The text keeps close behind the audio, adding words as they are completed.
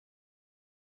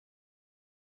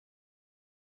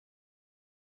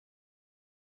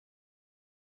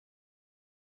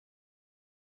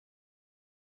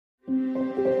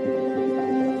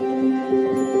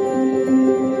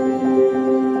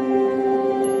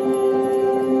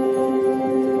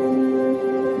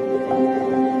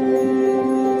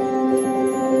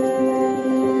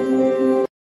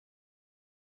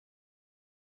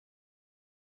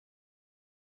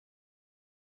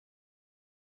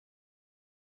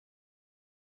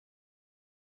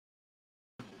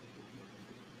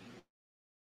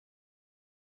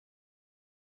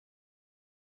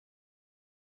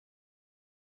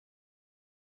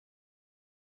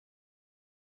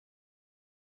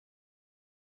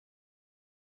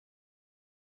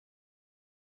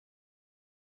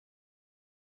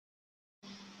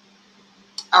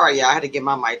All right, yeah, I had to get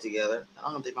my mic together. I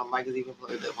don't think my mic is even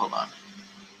plugged up. Hold on.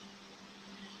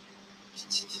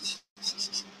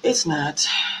 It's not.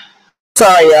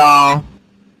 Sorry, y'all.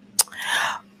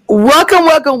 Welcome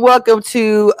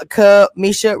to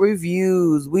Kamisha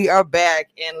Reviews. We are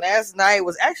back, and last night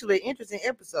was actually an interesting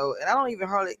episode. And I don't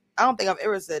think I've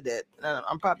ever said that.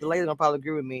 I'm probably the ladies gonna probably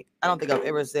agree with me. I don't think I've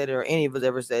ever said it, or any of us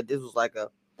ever said this was like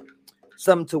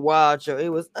something to watch, or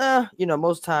it was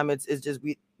most time it's just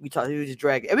we just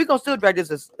drag it, and we're gonna still drag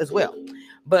this as well.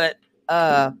 But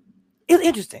it's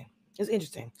interesting.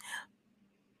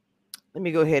 Let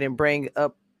me go ahead and bring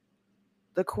up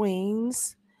the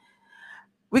queens.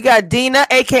 We got Dina,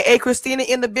 aka Christina,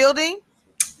 in the building.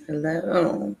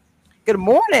 Hello. Good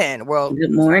morning. Well, good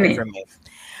morning.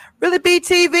 Really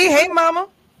BTV. Hey, mama.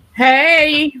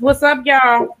 Hey, what's up,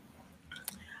 y'all?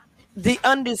 The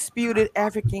undisputed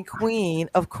African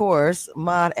queen, of course,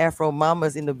 Mod Afro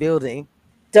Mama's in the building.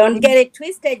 Don't get it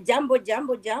twisted, jumbo.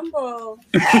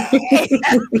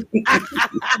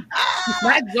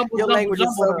 Your language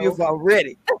is so beautiful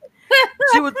already.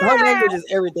 Her language is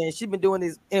everything. She's been doing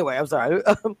these anyway. I'm sorry.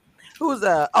 Who's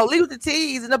Lee with the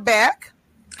T? He's in the back.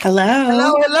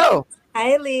 Hello.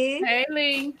 Hi, Lee. Hey,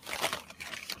 Lee.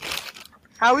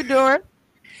 How we doing?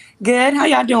 Good. How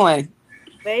y'all doing?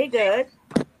 Very good.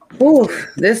 Ooh,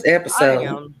 this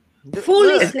episode.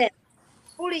 Foolishness.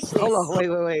 Hold on.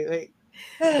 Wait.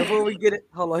 Before we get it,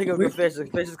 hold on. Here go confessions.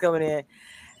 Confessions coming in.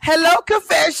 Hello,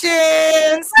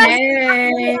 confessions.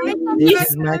 Hey. This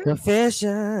is my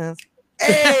confessions.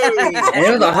 Hey.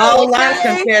 There was a whole lot of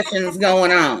confessions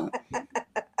going on.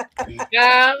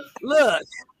 Yeah. Look.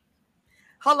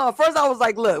 Hold on. First of all,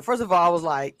 I was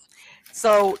like,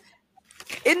 so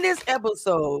in this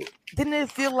episode, didn't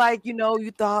it feel like, you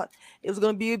thought it was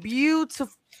going to be a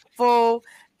beautiful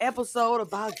episode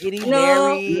about getting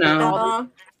married? No.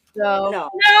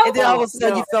 And then all of a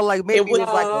sudden you felt like maybe it was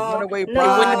like a runaway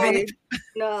bride.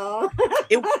 No.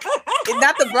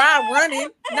 Not the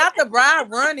bride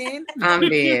running. I'm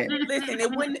dead. Listen, it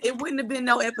wouldn't have been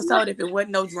no episode if it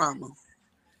wasn't no drama.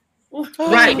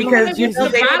 Right, because they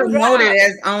promoted it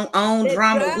as on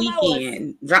drama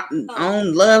weekend.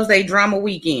 On Love's Day drama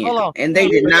weekend. And they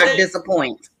did not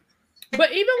disappoint.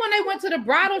 But even when they went to the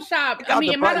bridal shop, I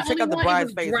mean, check out the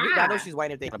bride's face. I know she's white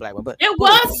and everything, black one, but it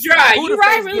was dry. You're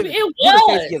right, really, it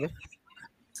was.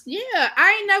 Yeah,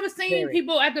 I ain't never seen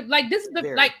people at the this is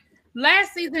the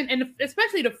last season, and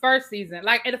especially the first season.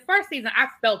 Like in the first season, I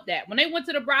felt that when they went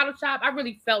to the bridal shop, I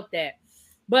really felt that.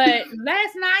 But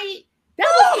last night, that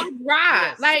was dry.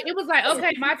 Yes. Like it was like,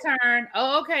 okay, my turn.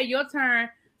 Oh, okay, your turn.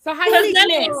 So how you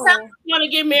want to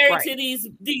get married to these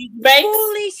banks?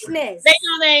 Foolishness. They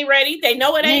know they ain't ready. They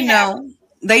know it ain't.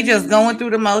 They just going through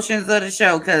the motions of the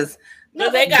show because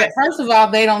first of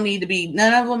all, they don't need to be.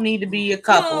 None of them need to be a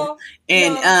couple,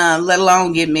 let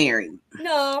alone get married.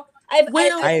 No, I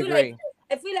agree.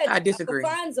 I feel like I disagree.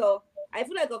 I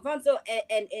feel like Alfonso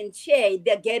and Che,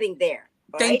 they're getting there.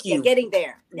 Right? Thank you. They're getting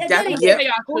there. But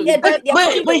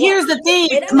here's the thing,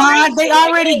 Mod. They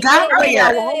already got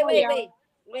there.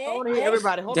 Wait.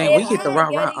 Everybody, hold on. Dang, we hit the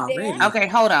wrong route already. Okay,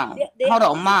 hold on,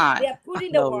 Mod. They're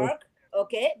putting the work.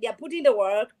 Okay, they're putting the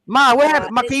work. Mod, what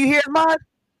happened? Mod, can you hear us, Mod?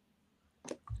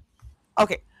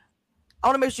 Okay, I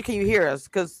want to make sure. Can you hear us?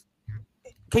 Because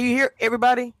can you hear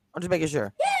everybody? I'm just making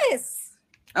sure. Yes.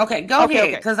 Okay, go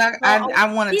ahead. Because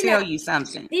I want to tell you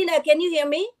something. Dina, can you hear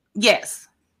me? Yes.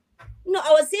 No,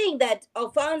 I was saying that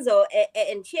Alfonso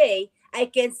and Che, I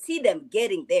can see them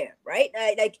getting there, right?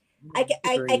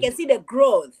 I can see the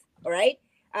growth, all right?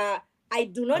 I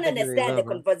do not understand the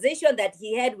conversation that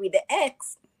he had with the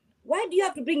ex. Why do you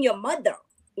have to bring your mother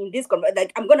in this conversation?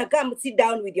 Like, I'm gonna come sit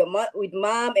down with with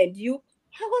mom and you.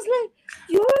 I was like,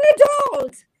 you're an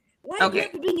adult. Why do you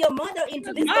have to bring your mother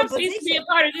into this conversation? Mom needs to be a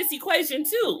part of this equation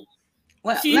too.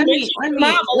 Well, let me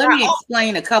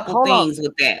explain a couple things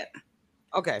with that.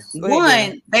 Okay.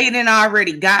 One, they didn't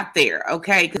already got there,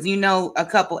 okay? Because a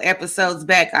couple episodes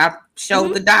back, I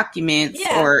showed the documents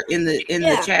or in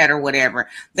the chat or whatever.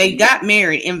 They got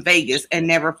married in Vegas and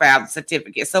never filed a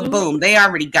certificate. So boom, they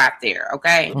already got there,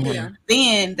 okay?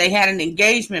 Then they had an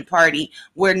engagement party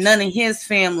where none of his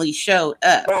family showed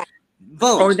up. Right.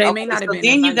 Boom. Or they may not have been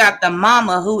then you got the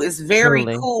mama who is very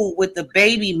cool with the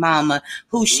baby mama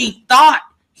who she thought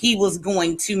he was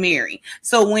going to marry.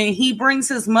 So when he brings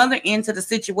his mother into the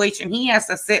situation, he has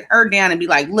to sit her down and be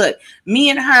like, look,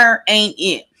 me and her ain't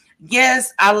it.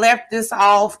 Yes, I left this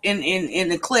off in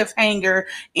the cliffhanger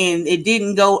and it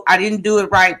didn't go, I didn't do it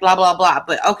right, blah, blah, blah.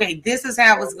 But okay, this is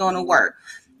how it's going to work.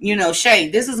 Shay,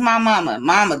 this is my mama.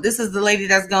 Mama, this is the lady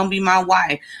that's going to be my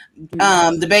wife.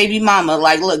 The baby mama,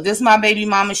 like, look, this is my baby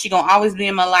mama. She going to always be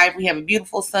in my life. We have a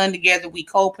beautiful son together. We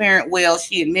co-parent well.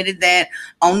 She admitted that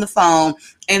on the phone.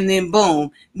 And then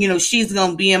boom, she's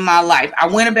going to be in my life. I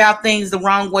went about things the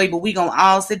wrong way, but we going to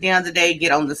all sit down today,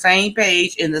 get on the same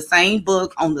page, in the same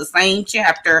book, on the same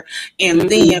chapter, and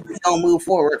then we're going to move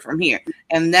forward from here.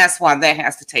 And that's why that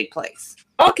has to take place.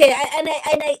 Okay,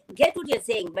 I get what you're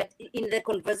saying, but in the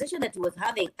conversation that he was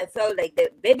having, I felt like the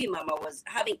baby mama was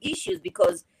having issues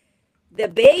because the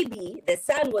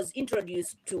son was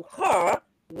introduced to her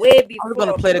way before. I'm going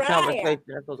to play the conversation.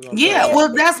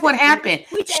 Well, that's what happened.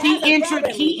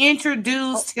 He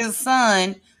introduced his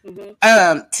son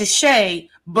to Shay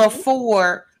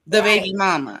before the baby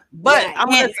mama. But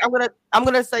I'm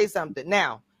gonna say something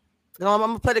now. I'm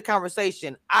gonna play the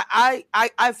conversation.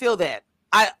 I feel that.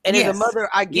 As a mother,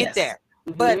 I get that.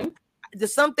 But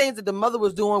there's some things that the mother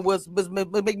was doing was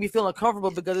make me feel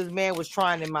uncomfortable because this man was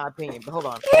trying, in my opinion. But hold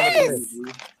on.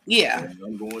 Yeah.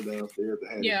 I'm going downstairs to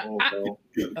have this phone call.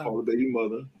 Call the baby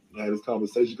mother. I had this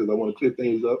conversation because I want to clear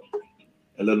things up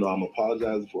and let them know I'm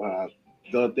apologizing for how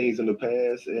I've done things in the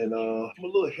past. And I'm a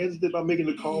little hesitant about making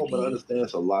the call, but I understand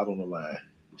it's a lot on the line.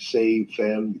 Shay,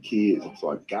 family, the kids.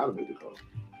 So I got to make the call.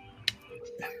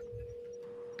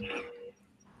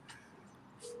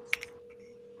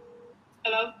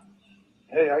 Hello.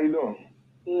 Hey, how you doing?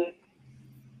 Good.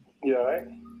 You all right?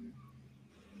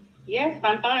 Yes,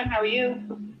 I'm fine. How are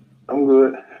you? I'm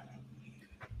good.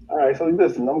 All right, so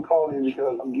listen, I'm calling you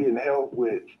because I'm getting help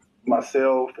with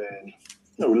myself and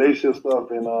relationship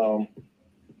stuff, and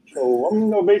so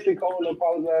I'm basically calling to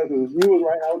apologize because you was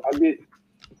right. I did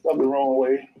something the wrong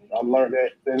way. I learned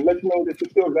that, and let you know that you're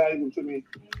still valuable to me.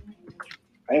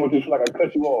 I ain't want you to feel like I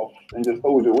cut you off and just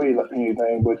throw it away like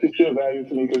anything, but you're still valuable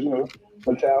to me because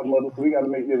my child's mother, so we got to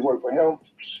make this work for him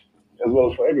as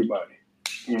well as for everybody.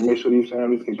 Make sure these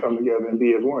families can come together and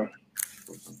be as one.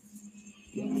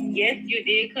 Yes, you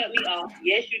did cut me off.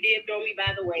 Yes, you did throw me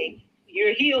by the way.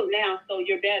 You're healed now, so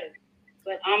you're better.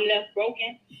 But I'm left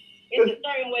broken. It's a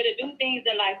certain way to do things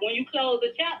in life. When you close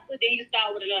a chapter, then you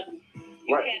start with another one.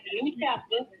 You have a new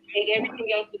chapter, and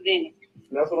everything else is in it.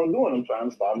 That's what I'm doing. I'm trying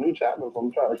to start a new chapter. So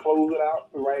I'm trying to close it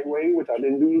out the right way, which I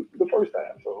didn't do the first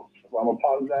time. So I'm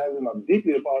apologizing. I'm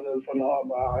deeply apologizing from the heart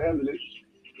about how I handled it.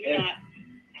 And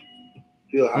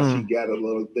feel how she got a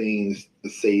lot of things to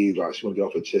say, like she want to get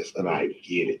off her chest, and I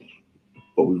get it.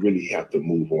 But we really have to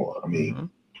move on. I mean,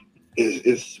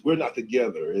 it's we're not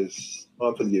together. It's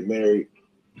I'm going to get married,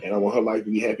 and I want her life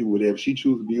to be happy with whatever she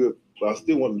chooses to be with. But I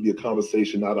still want it to be a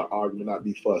conversation, not an argument, not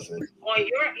be fussing. On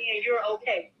your end, you're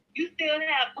okay. You still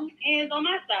have loose ends on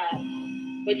my side,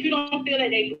 but you don't feel that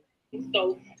they loose.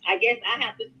 So I guess I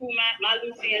have to screw my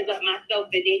loose ends up myself,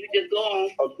 and then you just go on.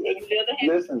 Okay. And you live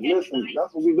a Listen.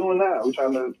 That's what we're doing now. We're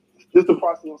trying to. This is the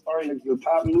process of starting to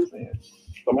tie the loose ends.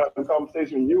 So I'm having a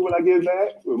conversation with you when I get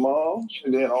back with Mom,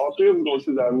 and then all three of us go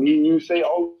sit down. Me, you, Shay,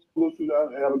 all go sit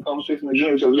down and have a conversation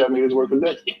again because we got to make this work for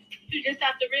next. You just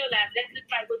have to realize that's just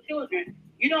like with children.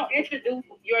 You don't introduce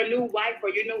your new wife or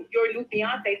your new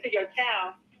fiance to your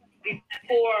child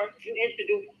before you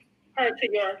introduce her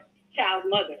to your child's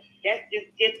mother. That's just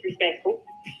disrespectful.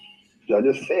 I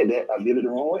just said that. I did it the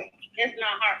wrong way. That's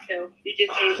not heartfelt. You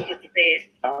just said what you said.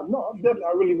 No,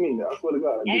 I really mean that. I swear to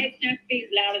God. Action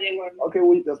speaks louder than words. Okay,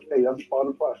 well, that's part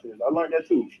of the process. I learned that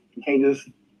too. You can't just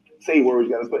say words.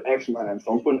 You got to put action behind it.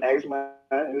 So I'm putting action behind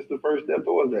it, and it's the first step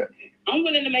towards that. I'm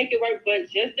willing to make it work, but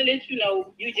just to let you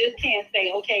know, you just can't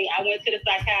say, okay, I went to the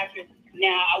psychiatrist.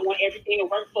 Now I want everything to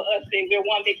work for us and we're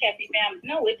one big happy family.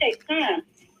 No, it takes time.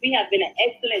 We have been an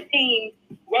excellent team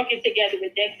working together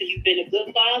with Dexter. You've been a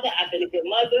good father. I've been a good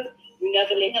mother. You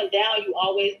never let him down. You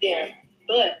always there.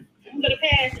 But remember the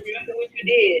past and remember what you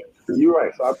did. You're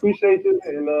right. So I appreciate you,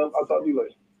 and I'll talk to you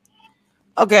later.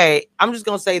 Okay, I'm just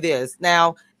gonna say this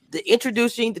now. The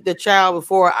introducing the child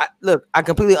before I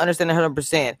completely understand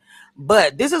 100%.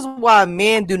 But this is why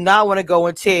men do not want to go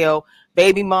and tell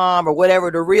baby mom or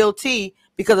whatever, the real tea,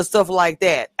 because of stuff like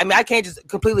that. I mean, I can't just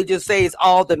completely just say it's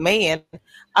all the man.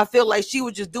 I feel like she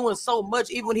was just doing so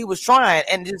much, even when he was trying,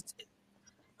 and just,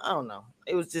 I don't know.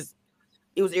 It was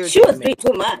irritating. She was doing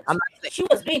too much. She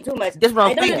was doing too much. That's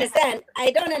what I'm saying. Understand.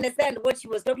 I don't understand what she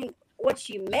was talking, what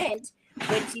she meant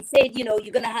when she said, you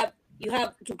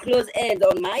have to close ends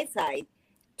on my side.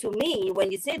 To me,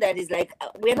 when you say that, it's like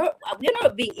we're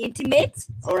not being intimate,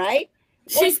 all right?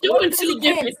 She's doing two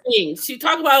different things. She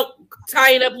talked about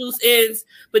tying up loose ends,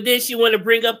 but then she want to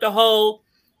bring up the whole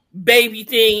baby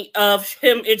thing of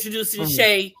him introducing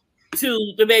Shay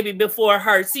to the baby before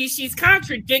her. See, she's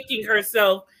contradicting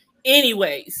herself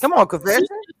anyways. Come on, confession.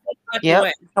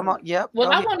 Yep. Come on. Yep.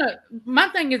 Well, my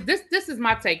thing is this is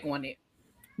my take on it.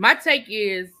 My take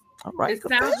is, it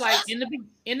sounds like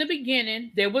in the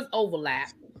beginning there was overlap,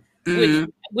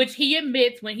 which he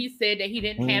admits when he said that he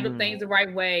didn't handle things the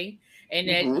right way, and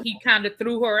that he kind of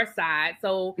threw her aside.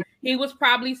 So he was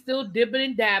probably still dipping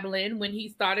and dabbling when he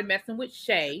started messing with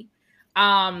Shay.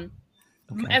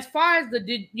 As far as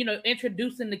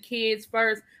introducing the kids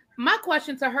first, my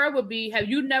question to her would be, have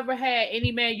you never had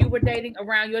any man you were dating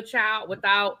around your child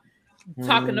without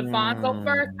talking to Fonzo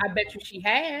first? I bet you she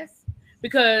has.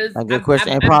 Because a good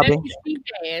question, I bet you she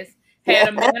has had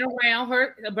a man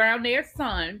around their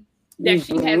son that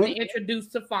she hasn't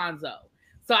introduced to Fonzo.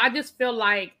 So I just feel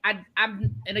like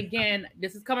I'm, and again,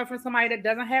 this is coming from somebody that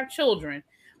doesn't have children,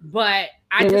 but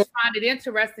I just find it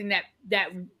interesting that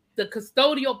the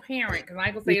custodial parent, because I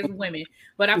ain't gonna say it's women,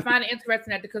 but I find it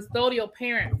interesting that the custodial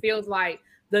parent feels like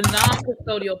the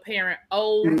non-custodial parent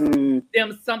owes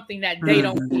them something that they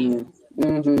don't give.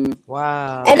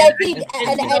 Wow. And I think,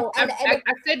 I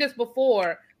said this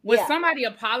before. When somebody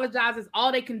apologizes,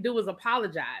 all they can do is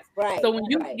apologize. Right. So when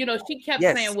she kept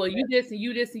saying, "Well, you this and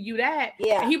you this and you that,"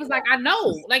 yeah, and he was like, "I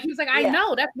know." Like he was like, "I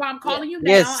know. That's why I'm calling you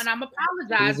now, and I'm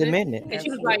apologizing." And she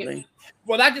was like,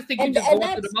 "Well, I just think you just going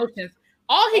through the motions."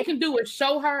 All he can do is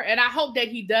show her, and I hope that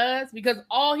he does, because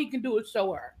all he can do is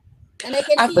show her. And I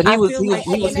can see. But he was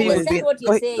what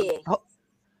you're saying.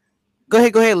 Go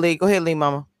ahead, Lee. Go ahead, Lee,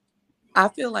 Mama. I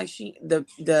feel like the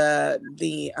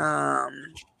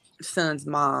son's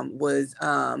mom was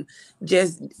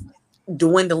just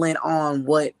dwindling on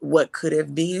what could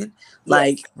have been.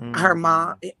 Like her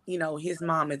mom, his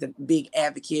mom is a big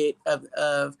advocate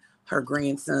of her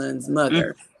grandson's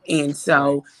mother, and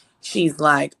so she's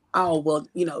like, oh well,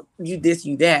 you this,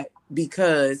 you that,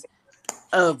 because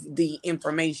of the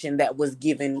information that was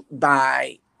given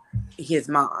by his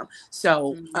mom.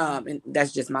 So and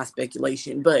that's just my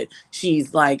speculation, but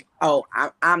she's like, oh,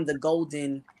 I'm the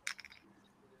golden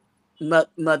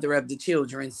mother of the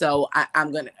children, so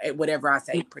I'm gonna, whatever I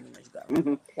say pretty much go.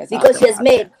 Because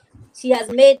she has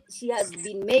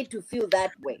been made to feel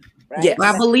that way, right? Yeah,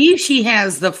 I believe she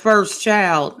has the first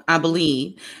child, I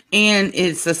believe, and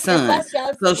it's a son.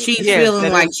 So she's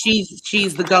feeling like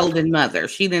she's the golden mother.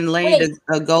 She didn't lay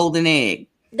a golden egg.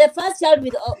 The first child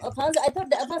with Alfonso, I thought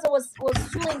that Alfonso was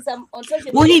showing some on social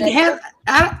media. Well, he has.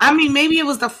 I mean, maybe it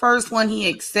was the first one he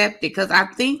accepted, because I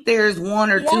think there's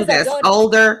one or two that's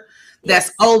older.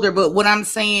 That's older, but what I'm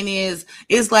saying is,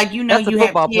 it's like, you have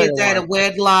kids out of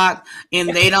wedlock, and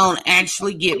they don't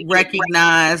actually get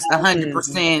recognized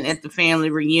 100% at the family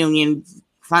reunion,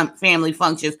 family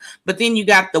functions. But then you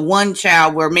got the one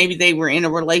child where maybe they were in a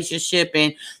relationship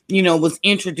and was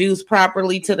introduced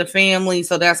properly to the family.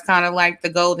 So that's kind of like the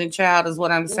golden child, is what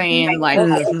I'm saying. Like,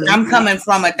 I'm coming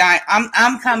from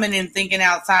I'm coming in thinking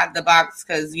outside the box,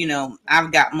 because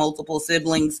I've got multiple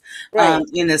siblings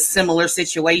in a similar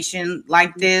situation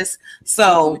like this.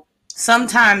 So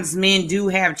sometimes men do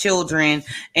have children,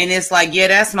 and it's like, yeah,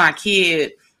 that's my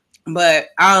kid, but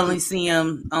I only see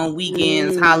them on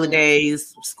weekends,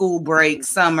 holidays, school breaks,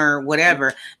 summer,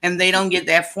 whatever. And they don't get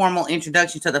that formal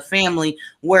introduction to the family.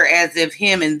 Whereas if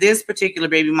him and this particular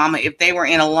baby mama, if they were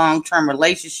in a long-term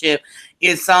relationship,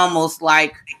 it's almost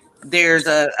like there's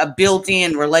a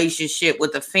built-in relationship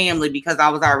with the family, because I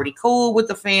was already cool with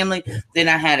the family. Then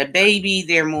I had a baby.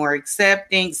 They're more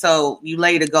accepting. So you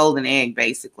laid a golden egg,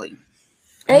 basically.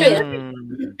 And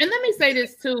let me say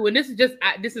this too, and this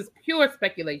is pure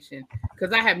speculation,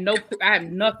 because I have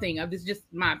nothing. This is just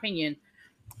my opinion.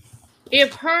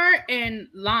 If her and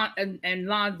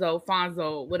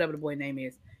Fonzo, whatever the boy name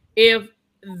is, if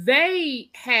they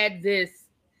had this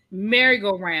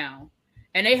merry-go-round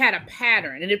and they had a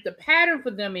pattern, and if the pattern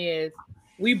for them is,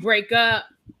 we break up,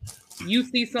 you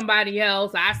see somebody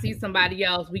else, I see somebody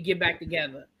else, we get back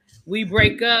together. We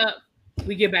break up,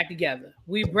 we get back together.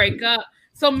 We break up.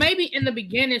 So maybe in the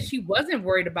beginning, she wasn't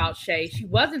worried about Shay. She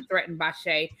wasn't threatened by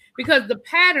Shay, because the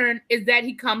pattern is that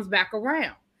he comes back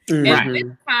around. And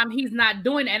this time he's not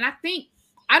doing it. And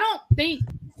I don't think,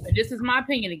 this is my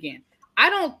opinion again, I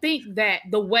don't think that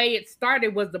the way it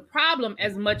started was the problem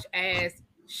as much as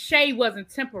Shay wasn't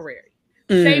temporary.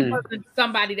 Shay wasn't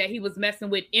somebody that he was messing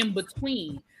with in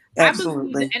between.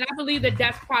 Absolutely. I believe that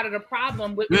that's part of the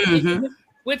problem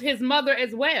with his mother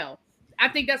as well. I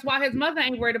think that's why his mother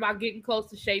ain't worried about getting close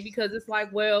to Shay, because it's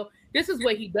like, well, this is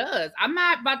what he does. I'm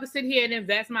not about to sit here and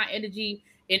invest my energy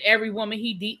in every woman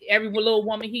every little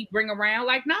woman he bring around.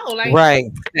 Like, no, like, right.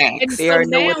 And they already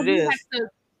know what it is.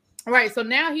 Right. So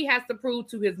now he has to prove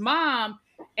to his mom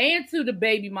and to the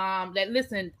baby mom that,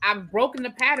 listen, I've broken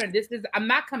the pattern. I'm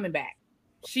not coming back.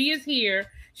 She is here.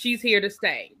 She's here to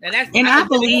stay. I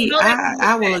believe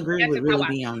I will agree with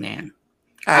Ruby on that.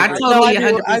 I totally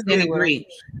 100% agree,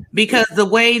 because the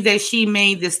way that she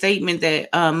made the statement that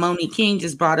Monique King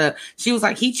just brought up, she was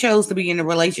like, he chose to be in a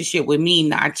relationship with me,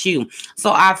 not you.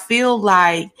 So I feel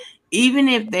like even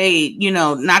if they,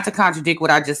 not to contradict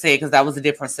what I just said, because that was a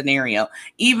different scenario,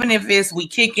 even if it's we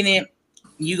kicking it,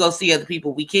 you go see other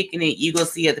people, we kicking it, you go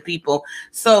see other people.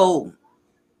 So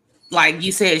like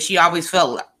you said, she always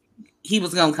felt like he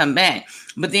was going to come back.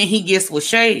 But then he gets with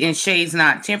Shay, and Shay's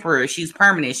not temporary. She's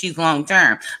permanent. She's long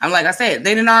term. I'm like I said,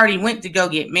 they didn't already went to go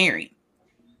get married.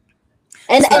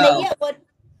 And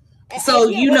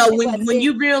when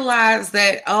you realize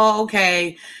that,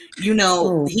 okay,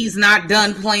 he's not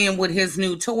done playing with his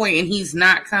new toy and he's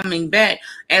not coming back,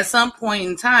 at some point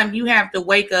in time, you have to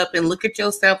wake up and look at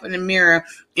yourself in the mirror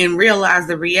and realize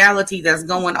the reality that's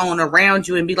going on around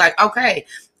you and be like, okay,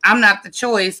 I'm not the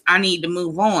choice. I need to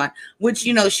move on. Which,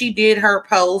 she did her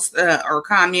post or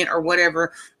comment or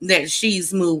whatever that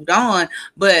she's moved on.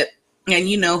 But, and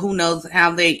who knows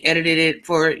how they edited it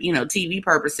for, TV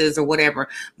purposes or whatever.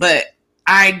 But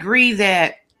I agree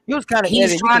that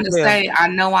he's trying to say, I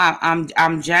know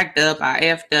I'm jacked up, I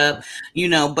effed up,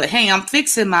 but hey, I'm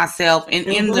fixing myself. And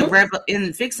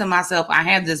in fixing myself, I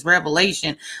had this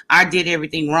revelation. I did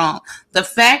everything wrong. The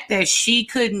fact that she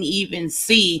couldn't even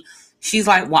see, she's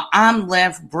like, well, I'm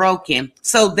left broken.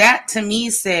 So that to me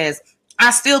says,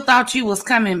 I still thought you was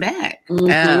coming back.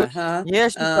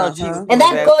 Yes, she thought she was. And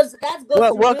that goes.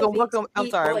 Welcome. I'm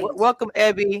sorry. Welcome,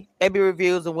 Abby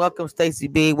Reviews, and welcome, Stacy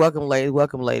B. Welcome,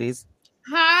 ladies.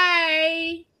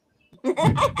 Hi.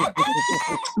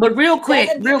 But real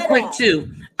quick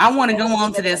too, I want to go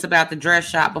on to this about the dress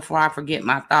shop before I forget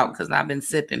my thought, because I've been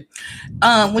sipping.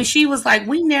 When she was like,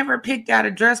 we never picked out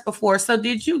a dress before, so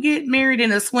did you get married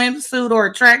in a swimsuit or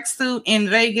a tracksuit in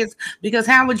Vegas? Because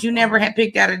how would you never have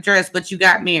picked out a dress but you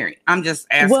got married? I'm just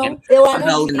asking.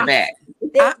 Those in the back.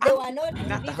 They were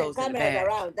not the cameras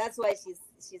around. That's why she's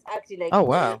acting like. Oh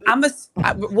wow!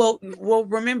 Well,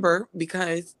 remember,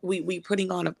 because we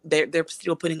putting on they're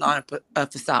still putting on a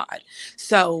facade.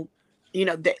 So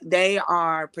they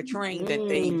are portraying that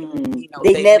they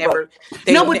never.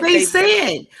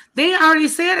 They already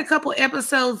said a couple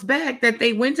episodes back that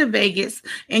they went to Vegas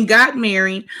and got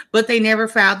married, but they never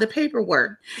filed the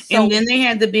paperwork. And then they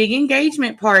had the big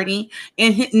engagement party,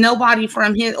 and nobody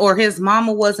from his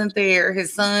mama wasn't there,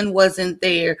 his son wasn't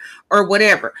there, or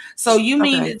whatever. So you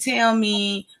mean to tell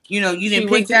me, you didn't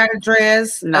pick out a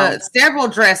dress, several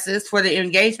dresses for the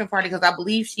engagement party, because I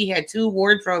believe she had 2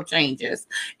 wardrobe changes.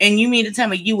 And you mean to tell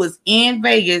me you was in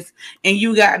Vegas and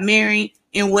you got married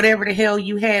in whatever the hell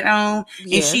you had on,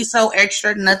 and she's so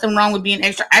extra. Nothing wrong with being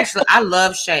extra. Actually, I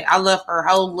love Shay. I love her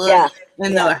whole look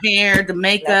and the hair, the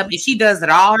makeup, and she does it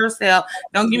all herself.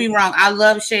 Don't get me wrong. I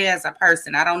love Shay as a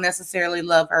person. I don't necessarily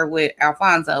love her with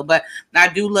Alfonso, but I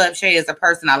do love Shay as a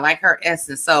person. I like her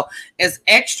essence. So it's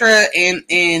extra, and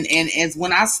as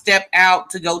when I step out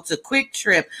to go to Quick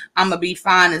Trip, I'm gonna be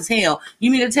fine as hell.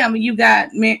 You mean to tell me you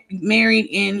got married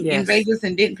in Vegas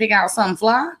and didn't pick out something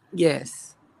fly? Yes.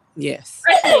 Yes.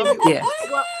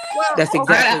 That's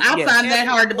exactly. I find that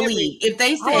hard to believe. If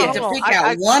they said to pick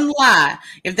out one lie,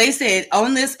 if they said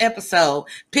on this episode,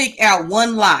 pick out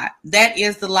one lie, that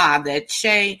is the lie that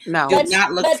Shay did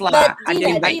not look fly. Hold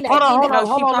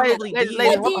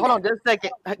on, just a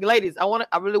second, ladies.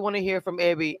 I really want to hear from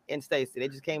Abby and Stacey. They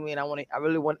just came in. I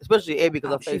really want, especially Abby,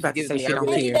 because her face gives me.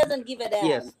 Abby doesn't give a damn.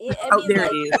 Yes. There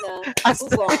it is.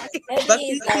 Abby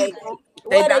is like,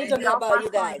 what are you talking about,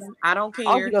 you guys? I don't care.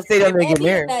 I was gonna say that they get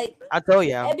married. I told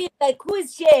you. Abby like, who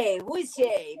is Shay? Who is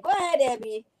Shay? Go ahead,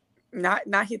 Abby.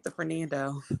 Not hit the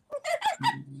Fernando.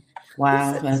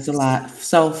 Wow, that's a lot.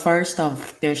 So first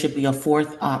off, there should be a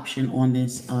 4th option on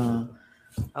this poll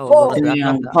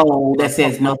that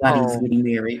says nobody's getting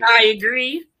married. I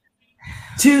agree.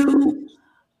 2,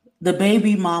 the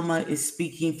baby mama is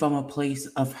speaking from a place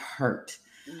of hurt.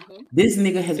 This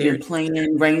nigga has been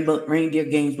playing reindeer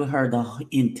games with her the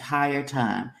entire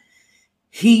time.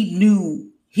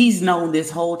 he's known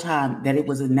this whole time that it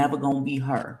was never going to be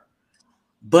her.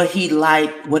 But he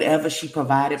liked whatever she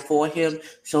provided for him.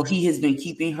 So he has been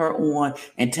keeping her on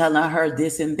and telling her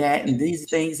this and that and these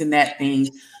things and that thing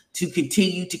to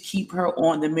continue to keep her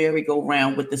on the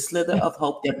merry-go-round with the slither of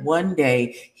hope that one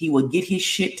day he would get his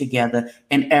shit together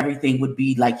and everything would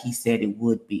be like he said it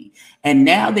would be. And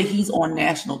now that he's on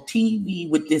national TV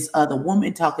with this other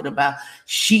woman talking about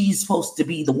she's supposed to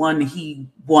be the one he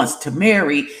wants to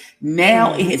marry,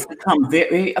 now it has become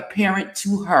very apparent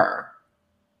to her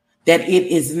that it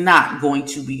is not going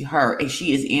to be her, and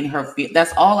she is in her fear.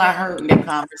 That's all I heard in that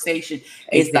conversation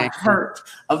is the hurt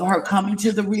of her coming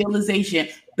to the realization,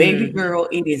 baby girl,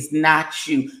 it is not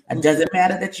you. It doesn't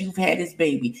matter that you've had his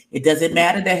baby. It doesn't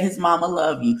matter that his mama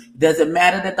love you. It doesn't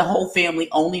matter that the whole family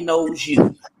only knows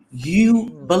you. You,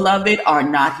 beloved, are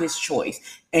not his choice.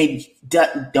 And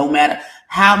don't matter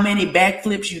how many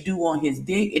backflips you do on his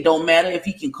dick. It don't matter if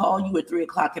he can call you at 3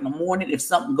 o'clock in the morning if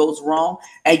something goes wrong,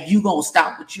 and you gonna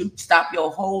stop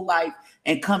your whole life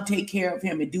and come take care of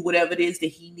him and do whatever it is that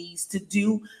he needs to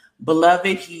do.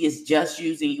 Beloved, he is just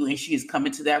using you, and she is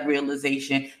coming to that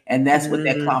realization, and that's what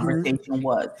that conversation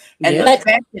was. And the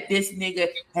fact that this nigga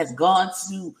has gone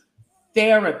to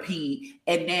therapy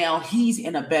and now he's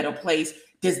in a better place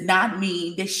does not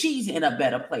mean that she's in a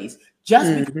better place.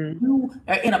 Just because you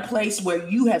are in a place where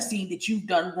you have seen that you've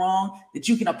done wrong, that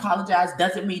you can apologize,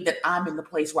 doesn't mean that I'm in the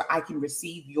place where I can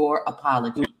receive your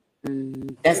apology.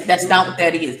 That's not what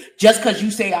that is. Just because you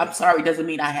say I'm sorry doesn't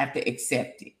mean I have to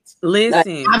accept it.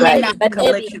 Listen, I may not but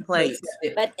collection Eddie,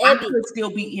 but I Eddie, could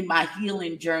still be in my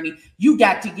healing journey. You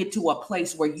got to get to a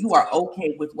place where you are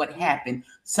okay with what happened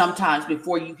sometimes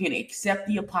before you can accept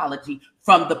the apology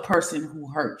from the person who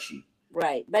hurt you.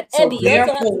 Right, but So Eddie, you also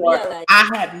have to therefore, realize. I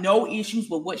have no issues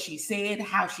with what she said,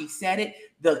 how she said it,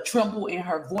 the tremble in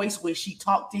her voice when she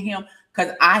talked to him,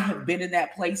 because I have been in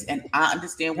that place and I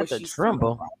understand what she's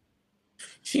tremble.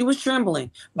 She was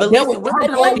trembling, but there listen, was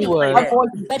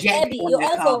but Eddie, you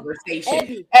also conversation,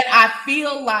 Eddie. and I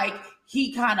feel like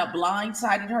he kind of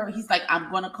blindsided her. He's like,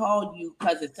 "I'm gonna call you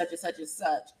because it's such and such and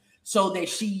such," so that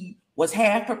she was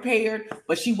half prepared,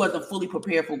 but she wasn't fully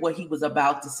prepared for what he was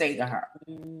about to say to her.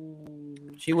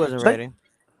 She wasn't ready.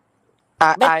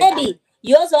 But Eddie,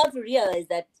 you also have to realize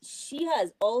that she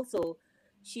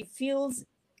feels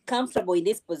comfortable in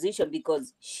this position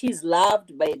because she's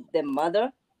loved by the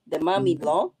mother, the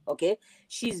mom-in-law. Okay,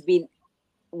 she's been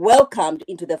welcomed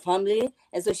into the family,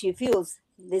 and so she feels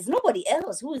there's nobody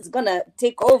else who is gonna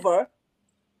take over.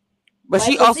 But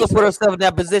she also put herself in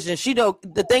that position. She know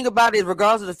the thing about it is,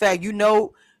 regardless of the fact, you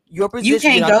know your position. You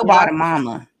can't go by the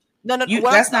mama. No,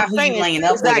 that's not who you laying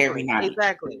up with every night.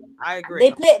 Exactly, I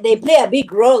agree. They play a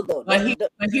big role though. They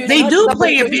do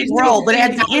play a big role, but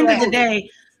at the end of the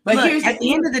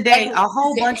day, a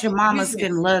whole bunch of mamas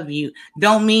can love you.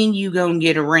 Don't mean you gonna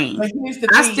get a ring.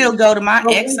 I still go to my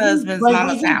ex-husband's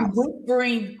mama's house.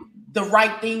 Whispering the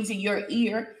right things in your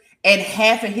ear, and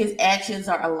half of his actions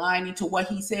are aligning to what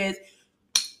he says.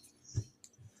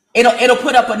 It'll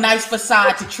put up a nice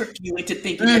facade to trick you into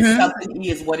thinking that something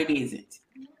is what it isn't.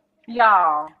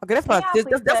 Y'all. Okay, that's my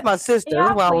sister. That's my sister.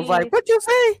 That's why I was like, "What you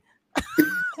say?"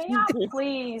 Can y'all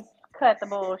please cut the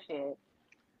bullshit?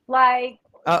 Like,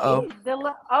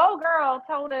 the old girl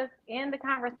told us in the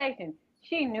conversation.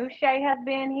 She knew Shay has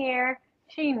been here.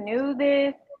 She knew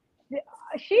this.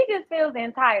 She just feels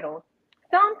entitled.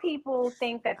 Some people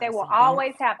think that they will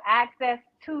always have access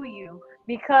to you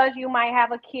because you might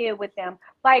have a kid with them.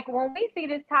 Like when we see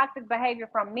this toxic behavior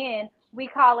from men, we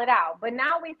call it out. But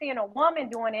now we're seeing a woman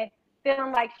doing it,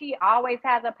 feeling like she always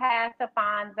has a pass to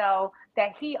Fonzo,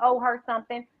 that he owe her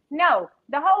something. No,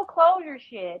 the whole closure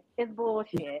shit is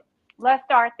bullshit. Let's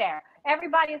start there.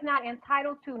 Everybody is not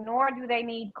entitled to, nor do they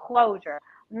need closure.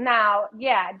 Now,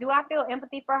 yeah, do I feel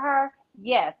empathy for her?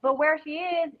 Yes. But where she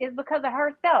is because of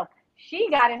herself.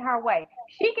 She got in her way.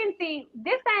 She can see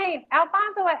this ain't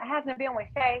Alfonso hasn't been with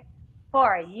Shay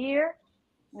for a year,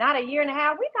 not a year and a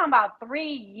half. We talking about 3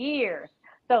 years.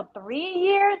 So 3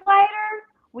 years later,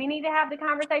 we need to have the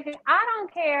conversation. I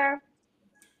don't care.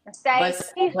 Say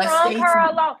he strung her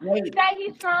along. Say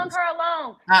he strung her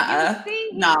along.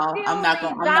 I'm not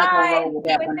gonna roll with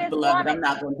that one, beloved. I'm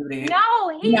not gonna do that.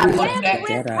 No, he lived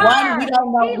with her.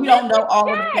 One, we don't know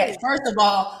all of the facts. First of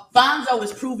all, Fonzo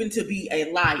is proven to be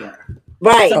a liar.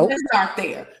 Right. So let's start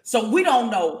there. So we don't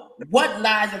know what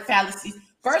lies and fallacies.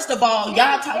 First of all,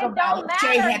 y'all talk about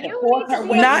Shay had to force her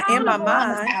way not in my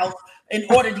mind house in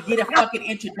order to get a fucking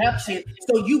introduction.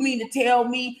 So you mean to tell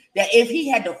me that if she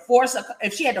had to force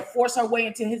her way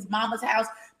into his mama's house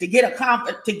to get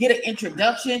an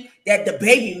introduction, that the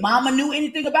baby mama knew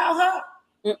anything about her?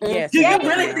 Yes. Do you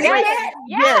really think that?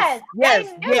 Yes. Oh,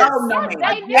 no,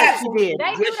 they knew. Yes, she did. They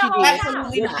Yes, knew she the whole did. time.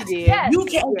 Absolutely Yes, not. she did. Yes. You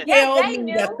can't Yes, tell they me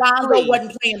knew. that Fonzo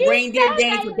wasn't playing She reindeer said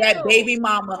games they with that knew. baby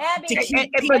mama Abby, to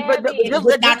keep But Abby. with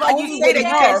just not like you only say with that, you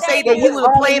her, can't say but that he with was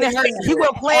all playing of her. his He family.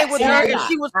 wasn't playing with her, Absolutely and not.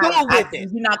 she was cool with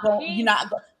it. You're not going. She- You're not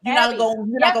Abby. going.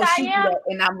 You're Yes, not going to I shoot am. that,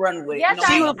 and I'm running with it. Yes, No,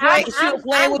 She ma'am. was playing. She was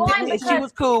playing with going it, and she because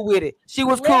was cool with it. She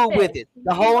was cool with it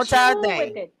the whole entire cool with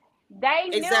thing. it. They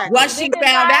knew Exactly. Once she this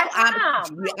found entire out,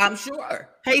 time. I'm sure.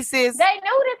 Hey, sis. They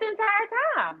knew this entire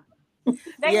time.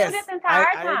 They knew this entire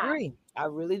time. I agree. I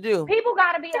really do. People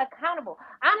got to be accountable.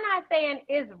 I'm not saying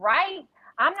it's right.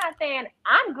 I'm not saying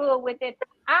I'm good with it.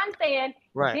 I'm saying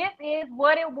this is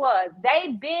what it was.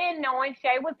 They've been knowing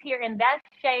Shay was here, and that's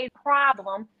Shay's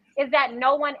problem, is that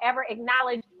no one ever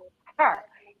acknowledged her.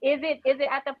 Is it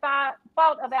at the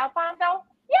fault of Alfonso?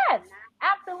 Yes,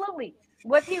 absolutely.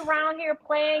 Was he around here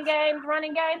playing games,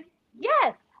 running games?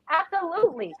 Yes,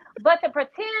 absolutely. But to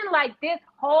pretend like this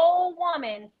whole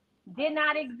woman did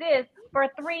not exist for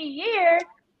 3 years,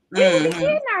 we would be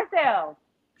kidding ourselves.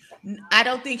 I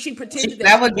don't think she pretended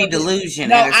that would be delusion.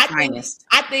 No, at its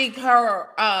I think her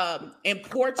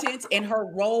importance and her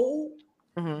role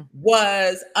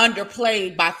was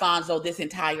underplayed by Fonzo this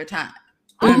entire time.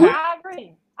 I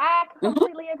agree. I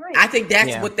completely agree. I think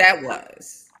that's what that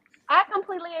was. I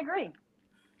completely agree.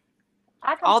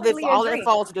 All that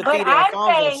falls to the feet of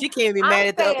Alfonso. She can't be mad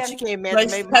at the. She can't be mad at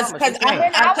the baby mama.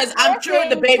 Because I'm sure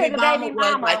the baby mama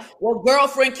was like, well,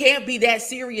 girlfriend can't be that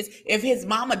serious if his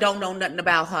mama don't know nothing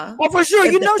about her. Oh, for sure,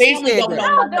 if you know she said don't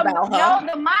know nothing about her.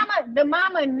 No, the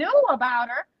mama knew about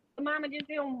her. The mama just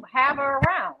didn't have her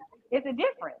around. It's a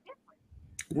difference.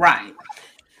 Right.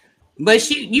 But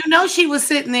she was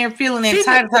sitting there feeling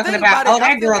entitled, talking about,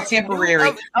 that girl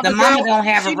temporary. The mama don't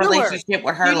have a relationship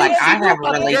with her like I have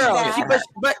a relationship with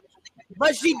her.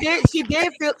 But she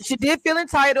did feel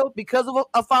entitled because of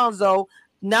Alfonso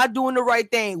not doing the right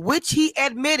thing, which he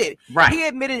admitted. Right. He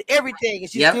admitted everything, and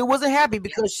she still wasn't happy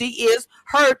because she is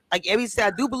hurt. Like Abby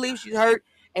said, I do believe she's hurt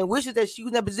and wishes that she was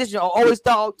in that position, or always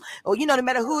thought, no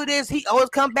matter who it is, he always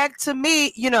come back to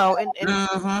me, and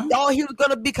thought he was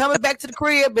gonna be coming back to the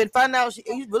crib and find out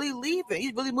he's really leaving.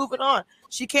 He's really moving on.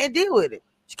 She can't deal with it.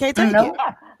 She can't take it.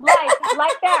 Yeah.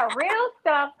 Like that real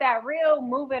stuff, that real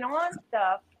moving on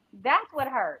stuff. That's what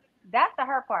hurt. That's the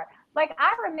hurt part. Like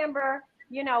I remember,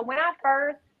 when I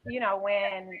first,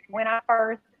 when I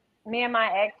first, me and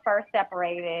my ex first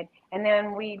separated, and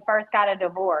then we first got a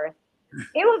divorce.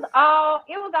 It was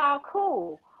all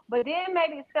cool. But then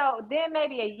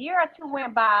maybe a year or two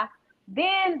went by.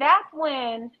 Then that's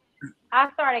when I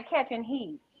started catching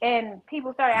heat, and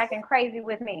people started acting crazy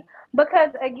with me.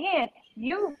 Because again,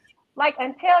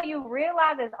 until you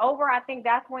realize it's over, I think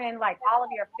that's when all of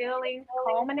your feelings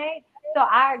culminate. So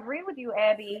I agree with you,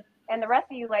 Abby, and the rest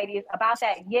of you ladies about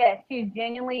that. Yes, she's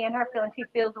genuinely in her feelings. She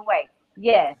feels the way.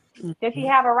 Yes. Does she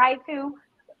have a right to?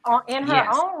 In her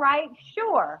own right?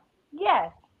 Sure.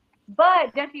 Yes.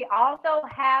 But does she also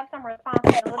have some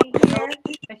responsibility here?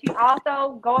 Does she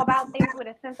also go about things with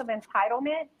a sense of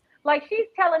entitlement? Like she's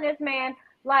telling this man,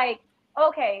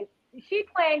 okay, she's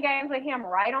playing games with him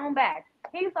right on back.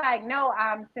 He's like, no,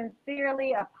 I'm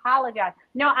sincerely apologize.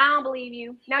 No, I don't believe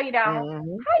you. No, you don't. How you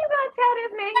gonna tell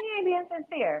this man he ain't being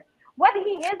sincere? Whether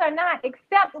he is or not,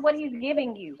 accept what he's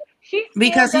giving you.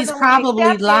 Because he's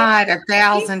probably lied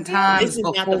 1,000 times this is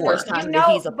before. not the first time that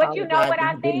he's apologized. But you know what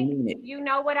I think?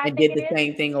 And did the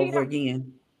same thing over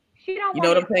again. She don't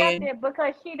want to accept it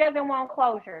because she doesn't want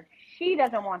closure. She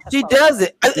doesn't want the She closure.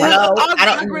 doesn't.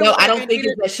 I don't think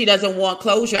it's that she doesn't want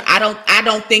closure. I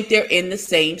don't think they're in the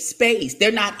same space.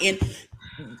 They're not in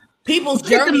people's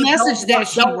journey. The message that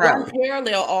she run wrote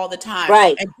parallel all the time.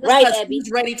 Right. And Right, because Abby.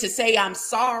 she's ready to say I'm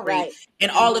sorry and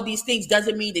all of these things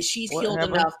doesn't mean that she's healed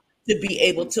enough to be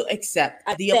able to accept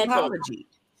the apology.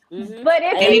 Mm-hmm. But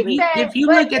if you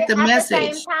look at the message,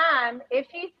 at the same time, if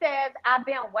she says, I've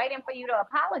been waiting for you to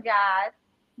apologize,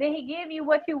 then he give you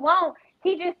what you want.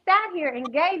 He just sat here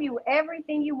and gave you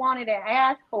everything you wanted and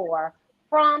asked for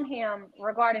from him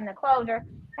regarding the closure,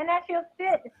 and that still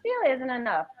isn't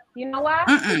enough. You know why?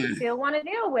 You still want to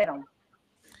deal with him.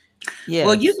 Yes.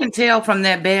 Well, you can tell from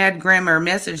that bad grammar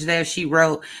message that she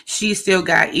wrote, she still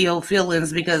got ill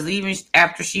feelings because even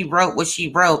after she wrote what she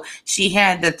wrote, she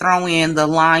had to throw in the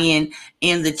lying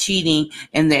and the cheating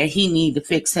and that he need to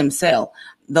fix himself.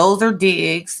 Those are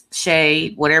digs,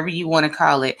 shade, whatever you want to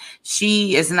call it.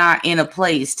 She is not in a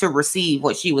place to receive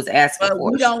what she was asking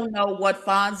for. We don't know what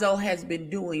Fonzo has been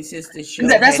doing since the show.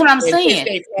 That's what I'm saying.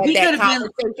 He could have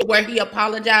been where he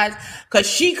apologized because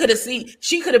she could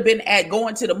have been at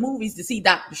going to the movies to see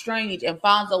Doctor Strange, and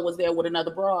Fonzo was there with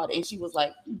another broad, and she was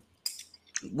like,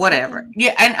 whatever.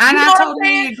 Yeah, and I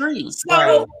totally agree.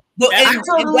 So, but I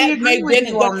totally agree with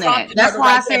you on that. That's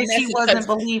why I said she wasn't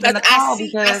believing the call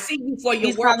because I see you for your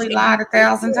he's probably lied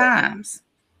 1,000 times.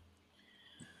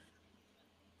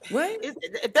 What?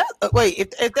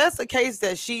 If that's the case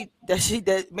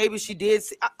that maybe she did,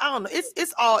 I don't know.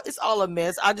 It's all a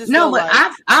mess. I just no, feel but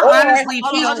like I honestly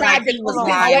feel like he was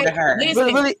lying to her.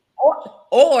 Listen, really?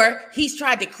 Or he's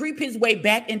tried to creep his way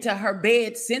back into her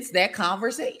bed since that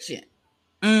conversation.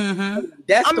 Mm-hmm.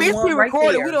 That's I mean, it's one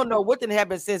recorded. Right, we don't know what didn't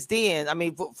happen since then. I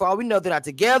mean, for all we know, they're not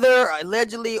together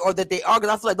allegedly, or that they are.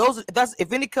 Because I feel like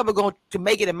if any couple going to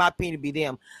make it, in my opinion, to be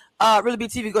them. Really,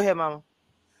 BTV, go ahead, Mama.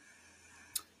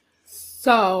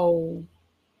 So,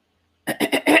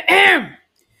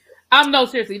 no,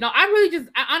 seriously, no. I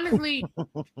honestly,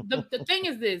 the thing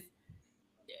is this.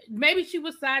 Maybe she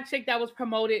was side chick that was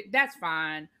promoted. That's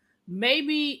fine.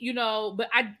 Maybe, but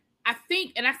I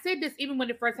think, and I said this even when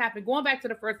it first happened, going back to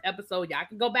the first episode, y'all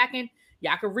can go back and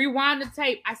y'all can rewind the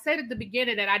tape. I said at the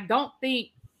beginning that I don't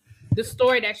think the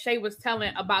story that Shay was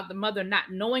telling about the mother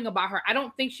not knowing about her, I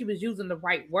don't think she was using the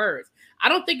right words. I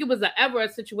don't think it was ever a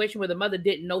situation where the mother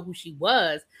didn't know who she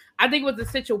was. I think it was a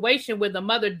situation where the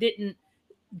mother didn't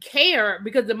care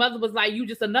because the mother was like, you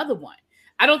just another one.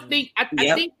 I don't think, I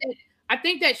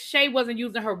think that Shay wasn't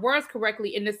using her words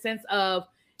correctly in the sense of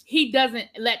he doesn't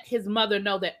let his mother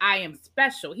know that I am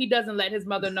special. He doesn't let his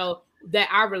mother know that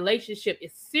our relationship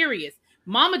is serious.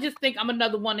 Mama just think I'm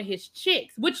another one of his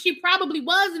chicks, which she probably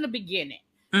was in the beginning.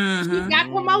 Mm-hmm. She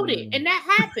got promoted, and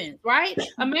that happens, right?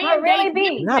 A man really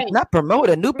be not promote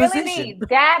a new really position. Be.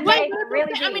 That Wait, makes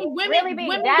really be. I mean, women, really be.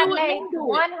 Women That do makes it,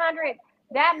 100.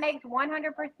 That makes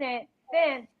 100%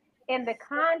 sense in the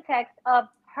context of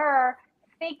her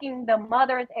seeking the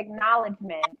mother's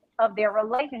acknowledgement of their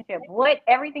relationship.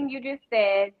 Everything you just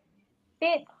said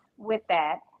fits with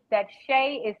that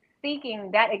Shay is seeking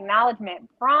that acknowledgement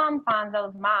from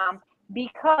Fonzo's mom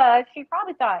because she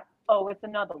probably thought, oh, it's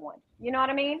another one. You know what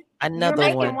I mean? Another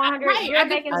you're one. 100, right. You're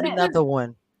making another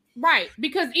one. Right.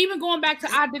 Because even going back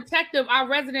to our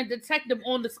resident detective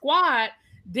on the squad,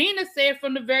 Dina said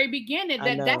from the very beginning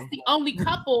that that's the only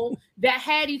couple that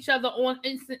had each other on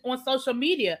social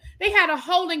media. They had a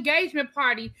whole engagement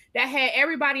party that had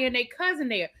everybody and their cousin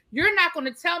there. You're not going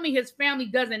to tell me his family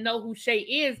doesn't know who Shay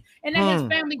is and that his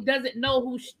family doesn't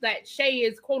know that Shay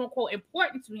is quote unquote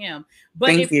important to him.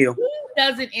 But if he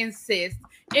doesn't insist,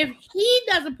 if he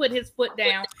doesn't put his foot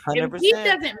down, 100%. If he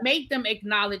doesn't make them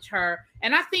acknowledge her,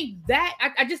 and I think that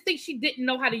I just think she didn't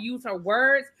know how to use her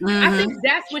words. Mm-hmm. I think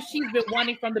that's what she's been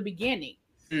wanting from the beginning.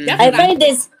 Mm-hmm.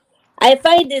 I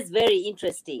find this very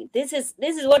interesting. This is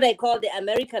what I call the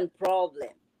American problem.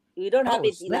 We don't have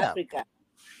it in Africa.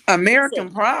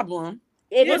 American problem.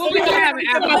 We have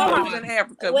in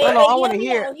Africa. Wait, I want to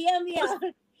hear. Hear me out.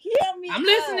 I'm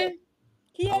listening.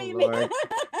 Hear me.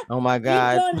 Oh my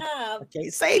God. We don't have. Okay,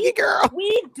 save you, girl.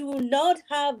 We do not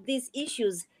have these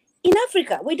issues in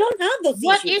Africa. We don't have those issues.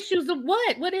 What issues of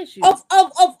what? What issues? Of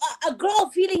a girl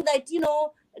feeling that,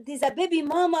 there's a baby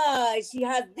mama. She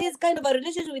has this kind of a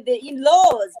relationship with the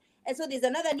in-laws. And so there's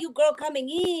another new girl coming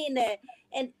in.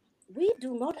 And we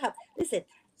do not have. Listen,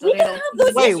 we don't have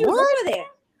those issues over there.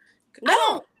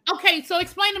 No. Okay, so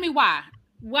explain to me why.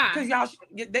 Why? Because y'all,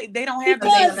 they don't have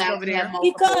the over there.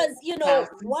 Because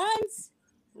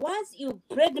once you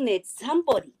pregnant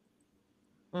somebody,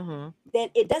 then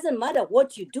it doesn't matter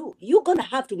what you do. You're gonna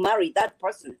have to marry that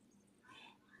person.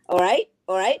 All right.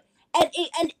 And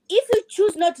if you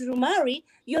choose not to marry,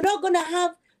 you're not gonna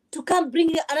have to come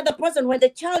bring another person when the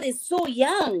child is so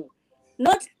young.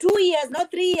 Not 2 years, not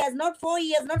 3 years, not 4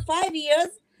 years, not 5 years,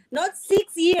 not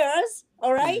 6 years.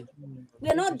 All right.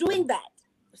 We're not doing that.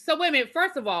 So wait a minute.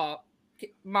 First of all,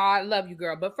 Ma, I love you,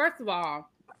 girl. But first of all,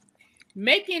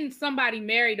 making somebody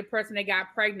marry the person that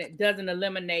got pregnant doesn't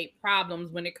eliminate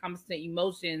problems when it comes to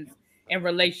emotions and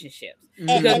relationships.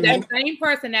 Because that same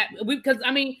person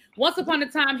once upon a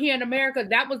time here in America,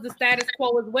 that was the status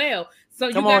quo as well. So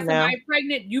you got somebody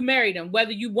pregnant, you married them,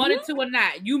 whether you wanted to or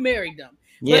not, you married them.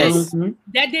 Yes. But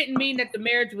that didn't mean that the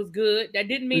marriage was good. That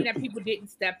didn't mean that people didn't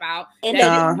step out. That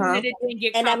didn't mean that it didn't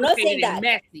get complicated and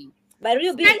messy. But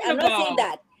real big, I'm not saying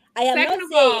that. I am not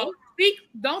saying.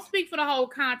 Don't speak for the whole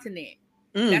continent.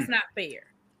 That's not fair.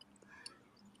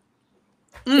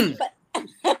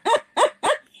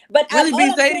 But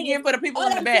really, say it again for the people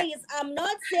in the back. I'm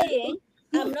not saying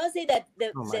that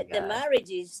the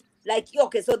marriage is like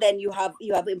okay. So then you have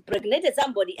impregnated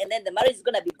somebody, and then the marriage is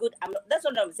gonna be good. That's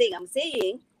what I'm saying. I'm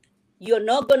saying you're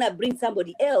not gonna bring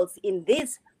somebody else in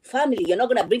this family. You're not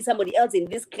gonna bring somebody else in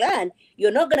this clan.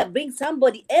 You're not gonna bring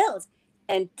somebody else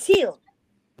until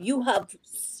you have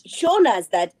shown us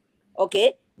that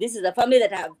Okay, this is a family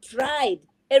that I have tried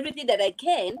everything that I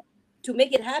can to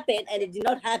make it happen, and it did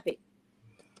not happen.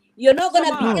 You're not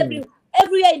gonna be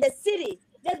everywhere in the city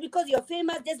just because you're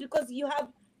famous, just because you have,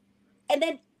 and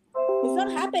then it's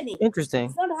not happening. Interesting.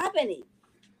 It's not happening.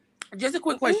 Just a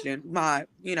quick question, I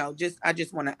just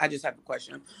have a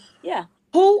question. Yeah.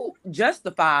 Who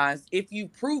justifies if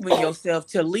you've proven yourself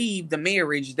to leave the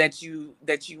marriage that you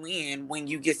in when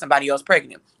you get somebody else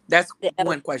pregnant? That's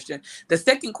one question. The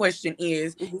second question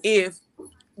is if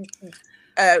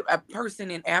a person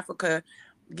in Africa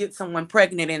gets someone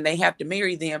pregnant and they have to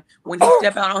marry them, when he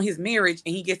step out on his marriage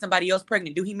and he gets somebody else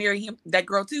pregnant, do he marry that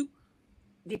girl too?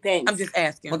 Depends. I'm just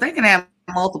asking. Well, they can have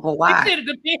multiple wives. They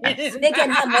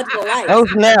can have multiple wives. Oh,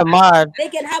 snap, Mod. They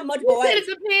can have multiple wives. It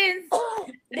depends.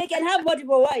 They can have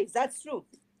multiple wives. That's true.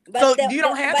 But so you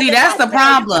don't have. See, that's the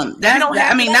problem. That's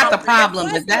not the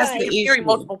problem, but that's the issue. Marry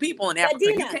multiple people in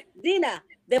Africa. Dina,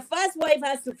 the first wife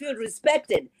has to feel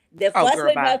respected. The first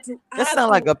wife has to. That sounds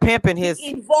like a pimp in his.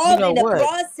 Involved in the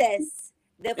process.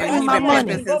 The first wife has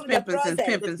to involved in the process.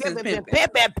 Pimping.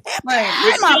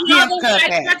 Where's my pimp cup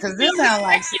at? Because this sounds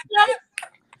like.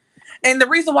 And the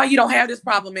reason why you don't have this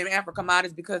problem in Africa, Mod,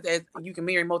 is because you can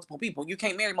marry multiple people. You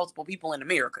can't marry multiple people in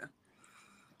America.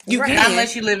 You can,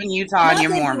 unless you live in Utah and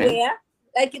you're Mormon. Everywhere.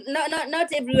 Like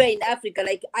not everywhere in Africa.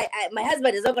 Like my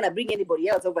husband is not gonna bring anybody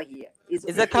else over here.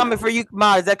 Is that common for you,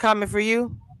 Ma? Is that common for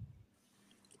you?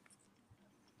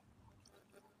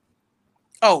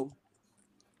 Oh.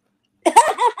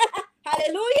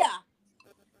 Hallelujah.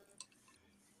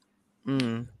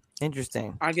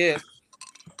 Interesting. I guess.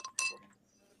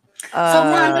 So,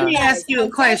 Mom, let me ask you a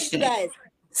question.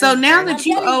 So now that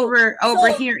you over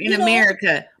here in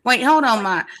America, wait, hold on,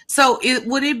 Ma. So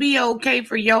would it be okay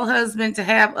for your husband to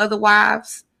have other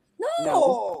wives?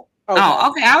 No. Oh,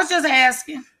 okay. I was just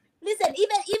asking. Listen,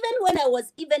 even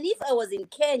if I was in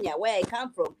Kenya, where I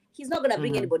come from, he's not gonna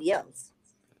bring anybody else.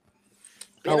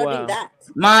 They're not doing that.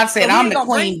 Mom said, "I'm the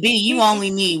queen bee. You only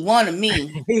need one of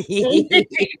me."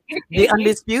 The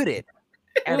undisputed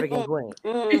African queen.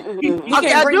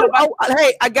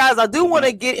 Okay, guys, I do want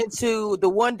to get into the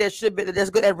one that's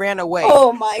good that ran away.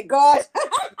 Oh my God.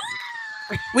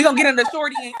 We're gonna get into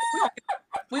Shorty.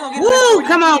 Woo!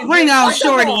 Come on, bring on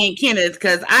Shorty and Kenneth,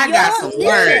 because I got some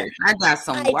words. I got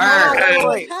some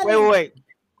words. Wait.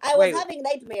 I was having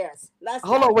nightmares last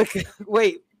Hold on,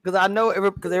 wait. Because I know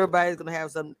everybody's gonna have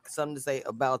something to say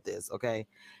about this, okay?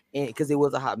 And because it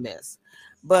was a hot mess,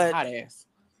 but hot ass.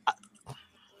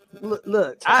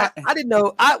 Look, I didn't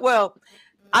know.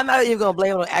 I'm not even gonna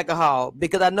blame it on alcohol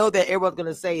because I know that everyone's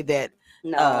gonna say that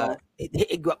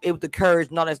it was the courage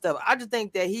and all that stuff. I just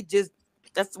think that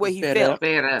that's the way he felt.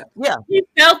 Yeah, he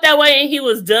felt that way, and he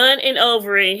was done and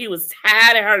over it. And he was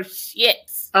tired of her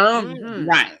shit.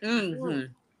 Right.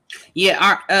 Mm-hmm.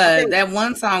 Yeah, that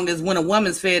one song is When a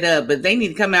Woman's Fed Up, but they need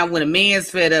to come out when a man's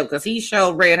fed up because he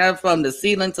read her from the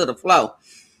ceiling to the floor.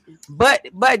 But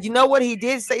you know what? He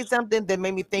did say something that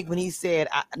made me think when he said,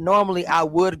 normally I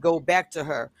would go back to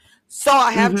her. So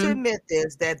I have to admit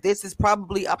that this is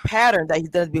probably a pattern that he's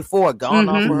done before, gone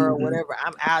off for her or whatever.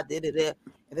 I'm out, did it.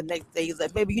 And the next day he's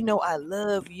like, baby, I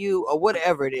love you, or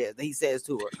whatever it is that he says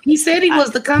to her. He said he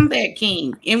was the comeback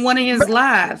king in one of his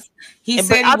lives. He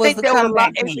said he was the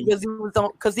comeback king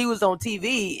because he was on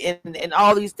TV and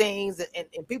all these things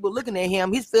and people looking at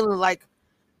him. He's feeling like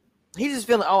he's just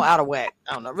feeling all out of whack.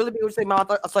 I don't know. Really, people say, Mom,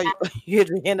 I saw you hit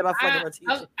your hand in my fucking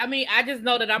teeth. I mean, I just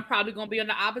know that I'm probably gonna be on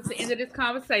the opposite end of this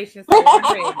conversation. So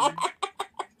I'm ready.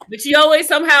 But you always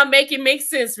somehow make it make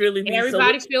sense, really.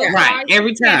 Everybody feels right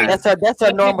every time. That's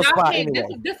a normal spot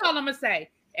anyway. This all I'm gonna say.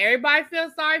 Everybody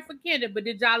feels sorry for Kenneth, but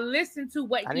did y'all listen to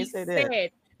what he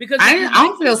said? Because I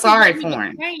don't feel sorry for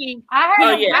him. I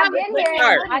heard him. I did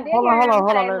hear him. Hold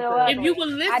on. If you were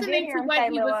listening to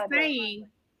what he was saying,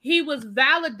 he was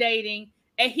validating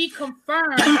and he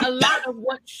confirmed a lot of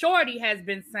what Shorty has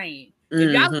been saying.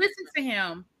 If y'all listen to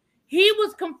him, he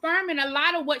was confirming a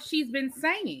lot of what she's been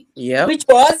saying. Yeah. Which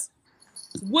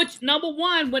number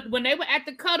one, when they were at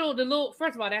the cuddle,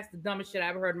 first of all, that's the dumbest shit I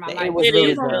ever heard in my life.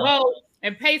 Really go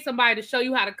and pay somebody to show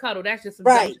you how to cuddle. That's just some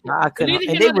right. I couldn't.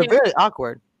 And they were very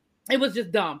awkward. It was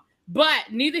just dumb.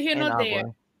 But neither here nor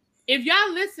there. If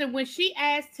y'all listen, when she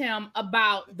asked him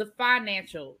about the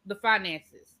finances,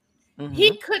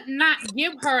 he could not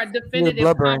give her a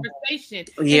definitive conversation.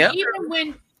 Yeah.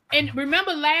 And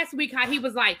remember last week how he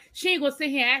was like, she ain't gonna sit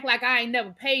here and act like I ain't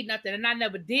never paid nothing and I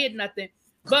never did nothing.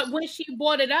 But when she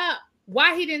brought it up,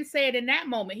 why he didn't say it in that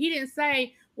moment? He didn't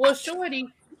say, well, Shorty,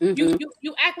 you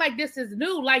act like this is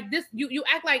new. Like this, you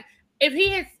act like if he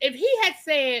had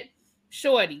said,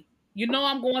 Shorty, You know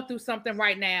I'm going through something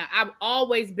right now. I've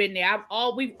always been there.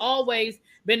 We've always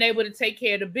been able to take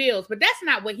care of the bills. But that's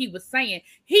not what he was saying.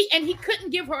 He couldn't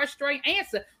give her a straight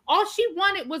answer. All she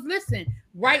wanted was, listen,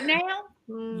 right now,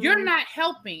 you're not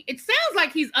helping. It sounds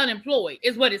like he's unemployed,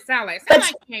 is what it sounds like. It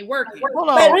sounds like he ain't working. Hold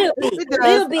on.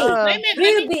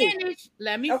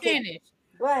 Let me finish.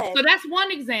 Go ahead. So that's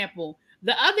one example.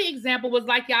 The other example was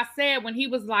like y'all said when he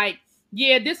was like,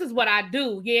 yeah, this is what I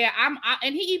do. Yeah,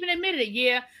 and he even admitted it.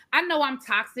 Yeah, I know I'm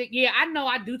toxic. Yeah, I know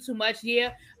I do too much.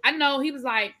 Yeah, I know. He was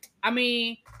like, I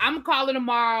mean, I'm calling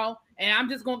tomorrow and I'm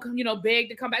just gonna, beg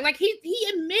to come back. Like he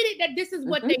admitted that this is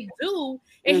what they do,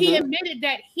 and he admitted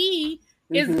that he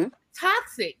is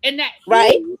toxic and that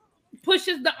he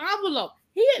pushes the envelope.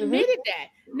 He admitted that.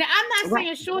 Now I'm not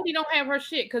saying Shorty don't have her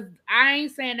shit, because I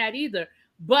ain't saying that either.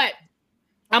 But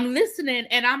I'm listening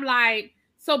and I'm like,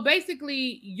 so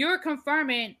basically, you're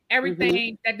confirming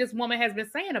everything that this woman has been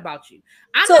saying about you.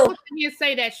 I'm not going to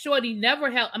say that Shorty never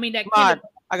helped. I mean, that Mod,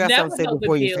 I got something to say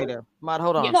before you say that. Mod,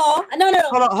 hold on. No.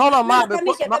 Hold on, Mod. No.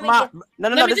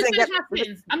 Let me just finish my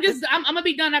sentence. I'm gonna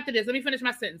be done after this. Let me finish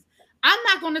my sentence.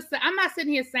 I'm not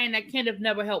sitting here saying that Kenneth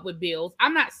never helped with bills.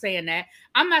 I'm not saying that.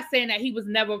 I'm not saying that he was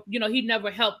never, he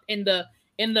never helped in the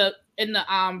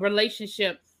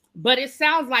relationship. But it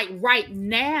sounds like right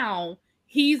now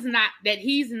he's not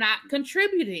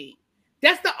contributing.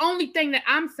 That's the only thing that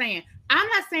I'm saying. I'm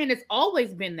not saying it's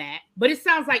always been that, but it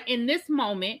sounds like in this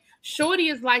moment, Shorty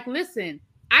is like, listen,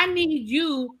 I need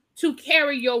you to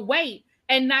carry your weight.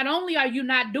 And not only are you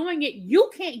not doing it, you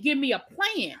can't give me a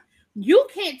plan. You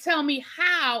can't tell me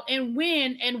how and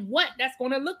when and what that's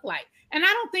going to look like. And I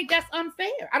don't think that's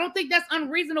unfair. I don't think that's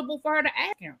unreasonable for her to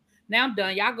ask him. Now I'm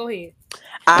done. Y'all go ahead.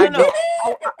 I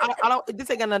don't. This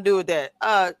ain't got nothing to do with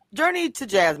that. Journey to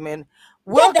Jasmine.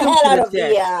 Welcome to the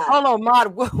chat. Hold on, Mod.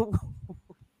 What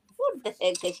the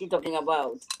heck is she talking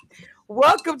about?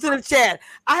 Welcome to the chat.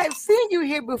 I have seen you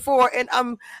here before, and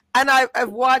I've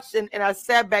watched and I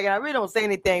sat back and I really don't say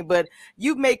anything, but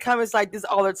you make comments like this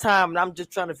all the time, and I'm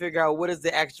just trying to figure out what is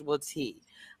the actual tea.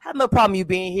 I have no problem you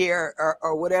being here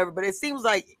or whatever, but it seems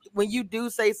like when you do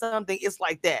say something, it's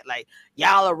like that. Like,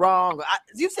 y'all are wrong.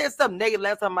 You said something negative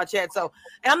last time in my chat. So,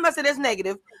 and I'm not saying that's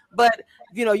negative, but,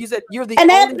 you said you're the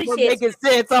only one making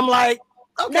sense. I'm like,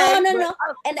 okay. No.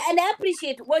 And I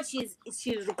appreciate what she's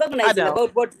recognizing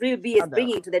about what Real B is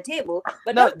bringing to the table.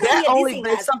 But no, that only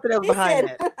there's something else behind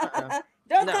that.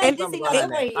 Don't come dissing us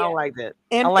over here. I don't like that.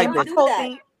 And I don't like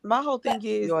that. My whole thing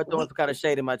is you're throwing some kind of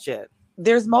shade in my chat.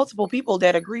 There's multiple people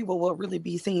that agree with what Really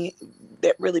B saying.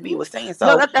 That Really B was saying. So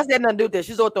no, that's had nothing to do with this.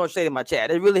 She's all throwing shade in my chat.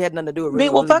 It really had nothing to do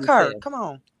with. Well, fuck her. Come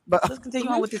on, but let's continue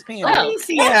on with this panel.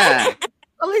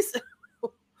 Alicia.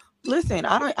 Listen,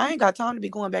 I ain't got time to be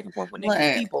going back and forth with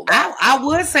people. I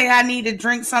would say I need to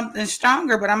drink something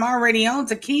stronger, but I'm already on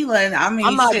tequila, and I mean,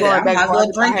 I'm not going back. I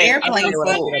might drink airplane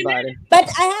food.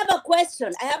 But I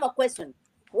have a question.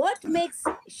 What makes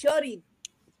Shorty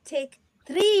take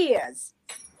 3 years?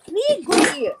 3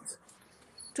 good years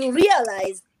to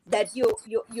realize that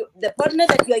the partner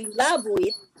that you're in love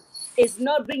with is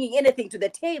not bringing anything to the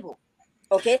table.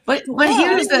 Okay, but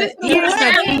here's the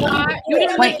thing.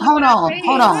 Wait, hold on.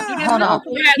 Hold on.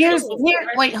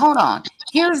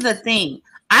 Here's the thing.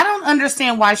 I don't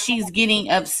understand why she's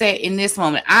getting upset in this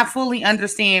moment. I fully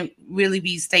understand Really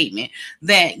B's statement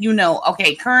that,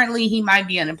 okay, currently he might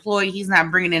be unemployed. He's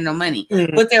not bringing in no money.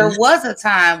 Mm-hmm. But there was a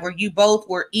time where you both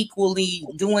were equally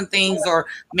doing things, or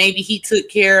maybe he took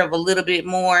care of a little bit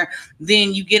more.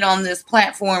 Then you get on this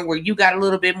platform where you got a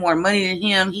little bit more money than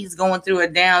him. He's going through a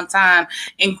downtime.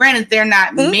 And granted, they're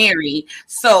not married.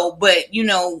 So, but,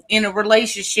 in a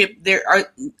relationship, there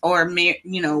are, or,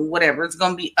 whatever, it's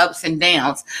going to be ups and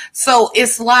downs. So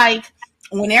it's like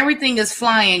when everything is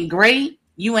flying great,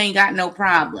 you ain't got no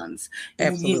problems.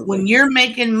 Absolutely. When you're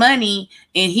making money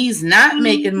and he's not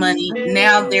making money,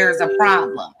 now there's a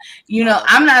problem.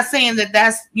 I'm not saying that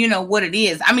that's, what it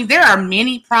is. I mean, there are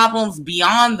many problems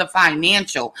beyond the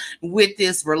financial with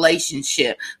this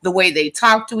relationship. The way they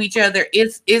talk to each other,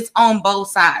 it's on both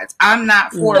sides. I'm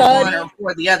not for one or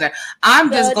for the other. I'm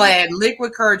just glad,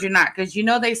 liquid courage or not, because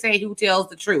they say who tells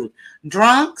the truth?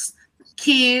 Drunks,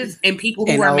 kids, and people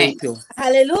who are married.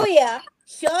 Hallelujah.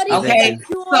 Shorty, okay,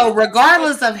 so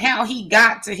regardless of how he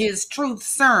got to his truth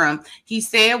serum, he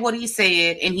said what he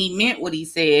said and he meant what he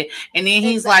said. And then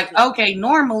he's like, okay,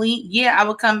 normally, yeah, I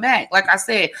would come back. Like I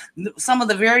said, some of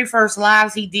the very first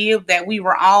lives he did that we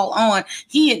were all on,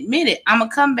 he admitted, I'm a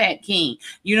comeback king.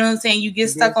 You know what I'm saying? You get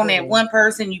stuck on that one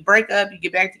person, you break up, you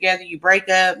get back together, you break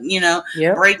up,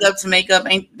 break up to make up.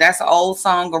 And that's an old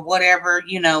song or whatever,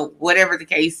 whatever the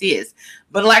case is.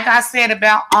 But like I said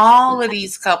about all of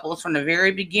these couples from the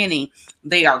very beginning,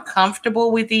 they are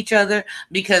comfortable with each other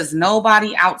because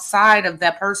nobody outside of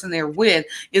that person they're with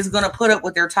is going to put up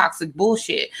with their toxic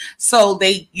bullshit. So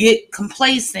they get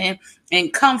complacent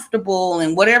and comfortable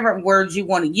and whatever words you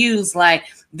want to use, like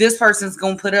this person's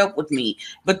going to put up with me.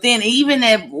 But then even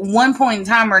at one point in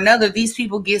time or another, these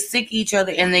people get sick of each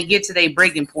other and they get to their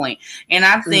breaking point. And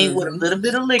I think with a little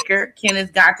bit of liquor,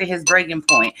 Kenneth got to his breaking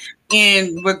point.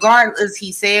 And regardless,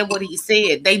 he said what he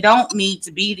said. They don't need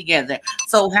to be together.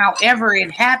 So however it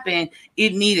happened,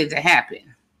 it needed to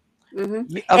happen.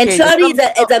 Mm-hmm. Okay, and Charlie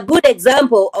is a good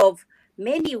example of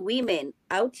many women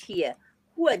out here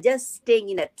who are just staying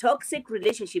in a toxic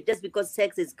relationship just because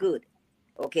sex is good.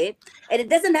 Okay, and it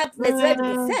doesn't have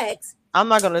necessarily to be sex. I'm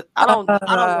not gonna. I don't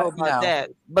know about that.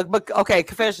 But okay,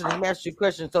 confession. Let me ask you a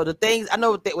question. So the things I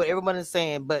know what everyone is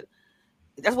saying, but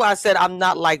that's why I said I'm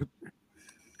not like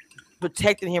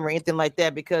protecting him or anything like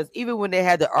that, because even when they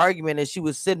had the argument and she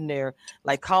was sitting there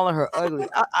like calling her ugly,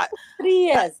 3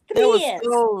 years. It was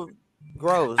so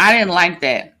gross. I didn't like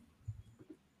that.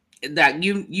 That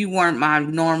you weren't my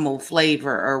normal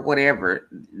flavor or whatever.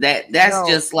 That's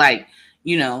just like,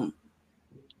 you know.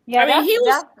 Yeah, I mean, he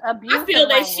was. I feel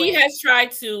that she has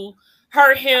tried to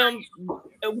hurt him,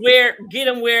 get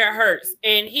him where it hurts,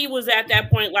 and he was at that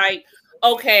point like,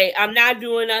 okay, I'm not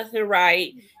doing nothing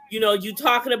right. You know, you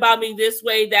talking about me this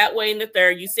way, that way, and the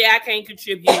third. You say I can't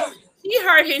contribute. He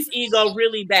hurt his ego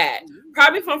really bad.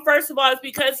 Probably from first of all, it's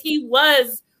because he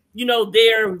was, you know,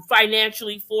 there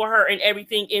financially for her and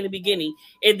everything in the beginning,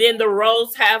 and then the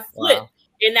roles have flipped,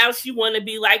 and now she want to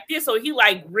be like this. So he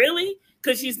like, really?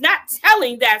 Because she's not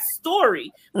telling that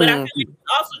story, but I feel like he's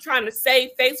also trying to save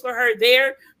face for her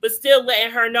there, but still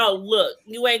letting her know, look,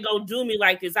 you ain't gonna do me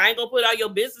like this. I ain't gonna put all your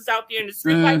business out there in the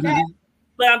street like that,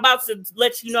 but I'm about to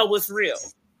let you know what's real.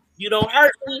 You don't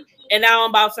hurt me, and now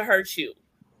I'm about to hurt you.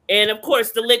 And of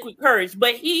course, the liquid courage.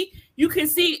 But you can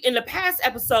see in the past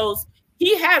episodes,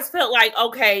 he has felt like,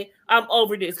 okay, I'm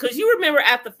over this. Because you remember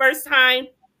at the first time,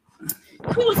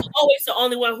 he was always the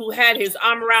only one who had his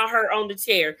arm around her on the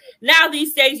chair. Now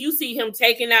these days, you see him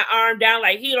taking that arm down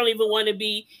like he don't even want to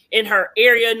be in her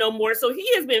area no more. So he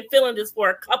has been feeling this for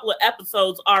a couple of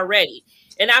episodes already.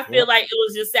 And I feel like it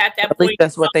was just at that point.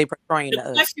 That's what they portraying.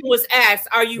 The question was asked,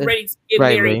 are you ready to get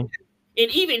married? And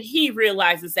even he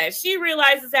realizes that. She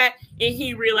realizes that, and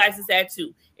he realizes that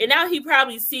too. And now he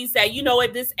probably sees that, you know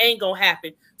what, this ain't going to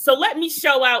happen. So let me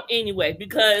show out anyway,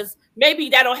 because maybe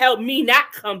that'll help me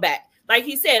not come back. Like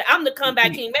he said, I'm the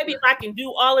comeback king. Maybe if I can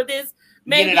do all of this,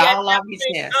 maybe I'm probably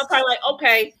like,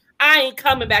 okay, I ain't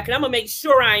coming back. And I'm going to make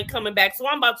sure I ain't coming back. So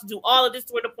I'm about to do all of this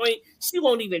to the point she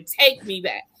won't even take me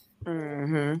back.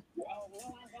 Mm-hmm.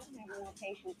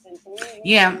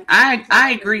 Yeah,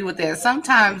 I agree with that.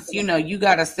 Sometimes, you know, you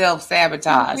got to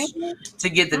self-sabotage to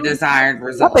get the desired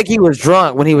result. I think he was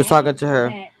drunk when he was talking to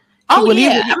her. Oh,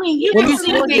 yeah. I mean, you can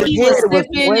see that he was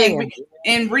sipping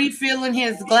and refilling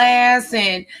his glass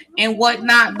and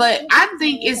whatnot. But I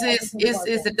think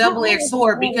it's a double-edged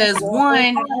sword because,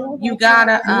 one, you got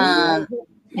to...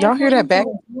 Y'all hear that back?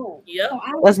 Yep.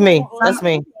 That's me. That's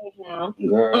me. I'm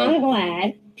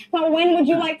glad. So when would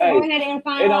you like to go ahead and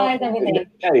finalize everything?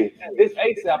 Hey, it's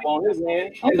ASAP on this,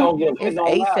 man. It's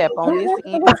ASAP on this.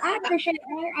 I appreciate it.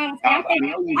 I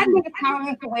think it's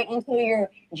powerless to wait until you're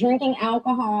drinking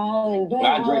alcohol and doing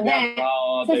all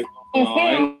of that.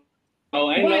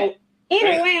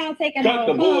 Either way, I'll take it. Cut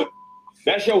the bull.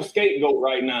 That's your scapegoat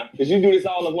right now, because you do this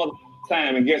all the mother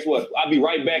time, and guess what? I'll be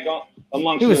right back on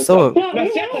amongst you. He was so.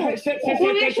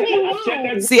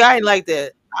 See, I ain't like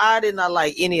that. I did not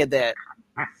like any of that.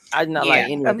 I did not like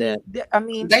any of that. I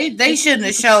mean, they shouldn't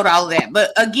have showed all that.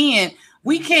 But again,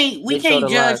 we can't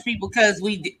judge people because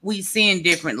we sin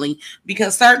differently.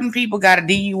 Because certain people got a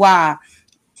DUI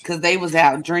because they was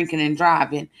out drinking and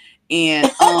driving,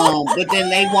 and but then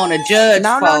they want to judge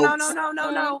folks.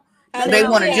 No. They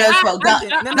want to judge folks.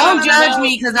 Don't judge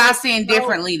me because I sin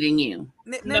differently than you.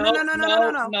 No.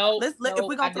 If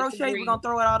we're gonna throw shade, we're gonna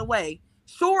throw it all the way.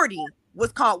 Shorty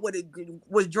was caught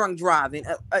was drunk driving.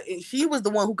 She was the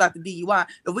one who got the DUI.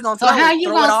 If we're gonna so how you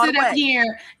gonna sit up here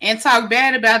and talk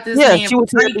bad about this man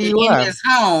drinking in his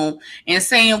home and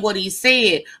saying what he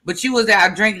said, but you was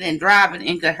out drinking and driving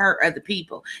and could hurt other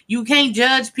people? You can't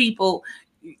judge people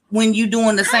when you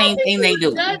doing the same thing they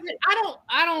do. I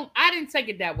didn't take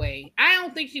it that way. I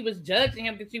don't think she was judging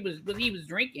him because he was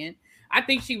drinking. I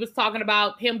think she was talking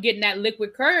about him getting that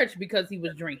liquid courage because he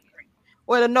was drinking.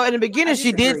 Well, no, in the beginning,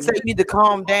 she did say you need to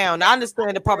calm down. I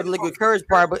understand the part of the liquid courage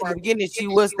part, but in the beginning, she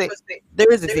was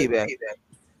there is a feedback.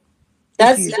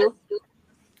 That's true.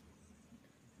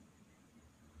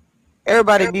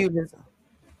 Everybody muted.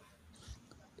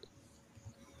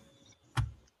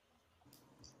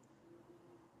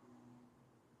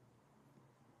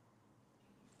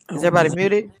 Is everybody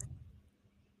muted?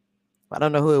 I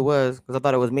don't know who it was because I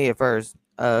thought it was me at first.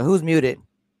 Who's muted?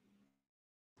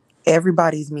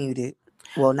 Everybody's muted.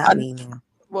 Well, not me now.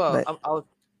 Well,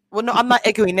 but... no, I'm not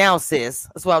echoing now, sis.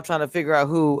 That's why I'm trying to figure out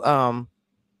who. I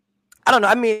don't know.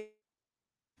 I mean,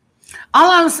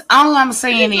 all I'm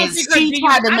saying is she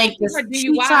tried to make the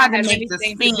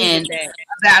spin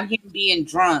about him being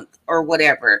drunk or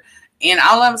whatever. And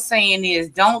all I'm saying is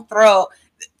don't throw.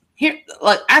 Here,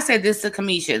 like I said this to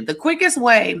Kamisha, the quickest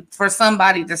way for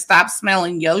somebody to stop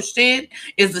smelling your shit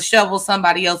is to shovel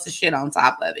somebody else's shit on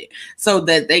top of it so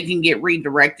that they can get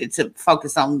redirected to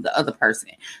focus on the other person.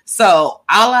 So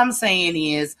all I'm saying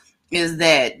is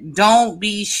that don't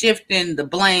be shifting the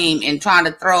blame and trying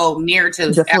to throw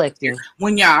narratives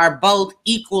when y'all are both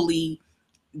equally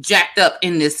jacked up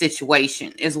in this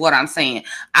situation is what I'm saying.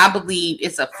 I believe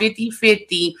it's a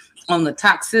 50-50 on the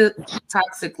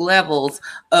toxic levels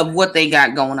of what they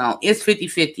got going on. It's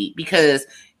 50-50 because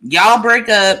y'all break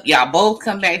up, y'all both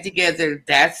come back together.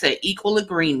 That's an equal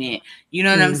agreement. You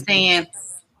know what I'm saying?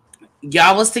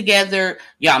 Y'all was together.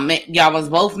 Y'all was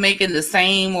both making the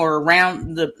same or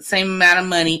around the same amount of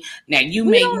money. Now you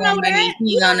make more money.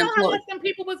 He unemployed. Some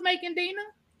people was making Dina.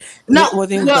 No,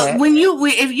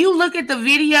 if you look at the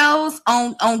videos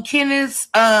on Kenneth's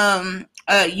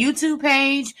YouTube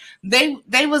page,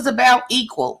 they was about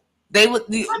equal. They would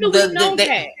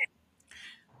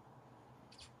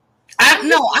I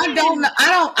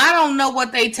don't know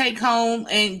what they take home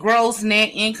and gross net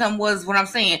income was. What I'm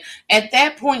saying at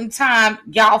that point in time,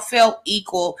 y'all felt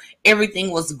equal.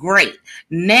 Everything was great.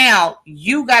 Now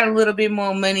you got a little bit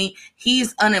more money.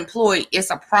 He's unemployed. It's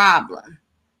a problem.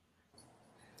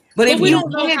 But if you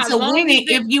in it to win it,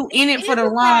 if you in it for the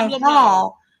long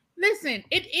haul. Listen,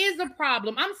 it is a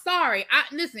problem. I'm sorry. I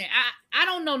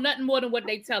don't know nothing more than what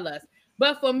they tell us.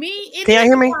 But for me, Can y'all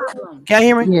hear me? Can y'all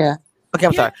hear me? Yeah. Okay,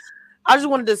 I'm sorry. I just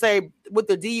wanted to say with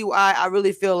the DUI, I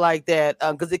really feel like that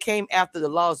because it came after the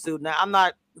lawsuit. Now, I'm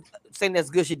not saying that's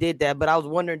good she did that, but I was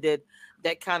wondering did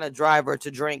that kind of drive her to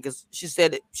drink because she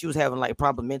said that she was having like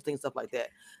problem mentally and stuff like that.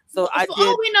 So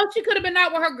all we know, she could have been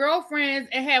out with her girlfriends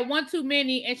and had one too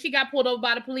many, and she got pulled over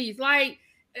by the police. Like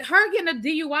her getting a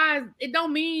DUI, it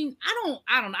don't mean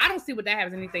I don't see what that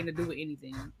has anything to do with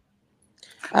anything.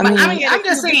 I'm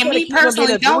just saying, me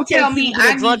personally, don't tell me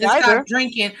I need to stop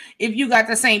drinking if you got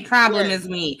the same problem as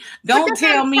me. Don't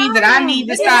tell me that I need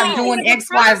to stop doing X,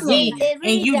 Y, Z,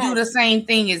 and you do the same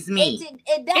thing as me.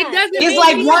 It's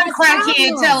like one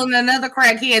crackhead telling another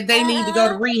crackhead they need to go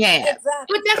to rehab.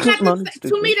 But that's not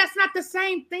to me. That's not the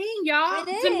same thing, y'all.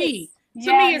 To me,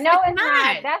 it's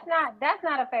not. That's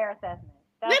not a fair assessment.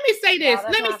 Let me say this.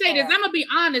 I'm gonna be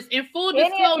honest. In full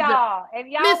disclosure, if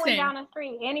y'all went down the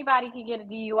street, anybody can get a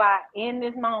DUI in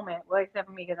this moment, well, except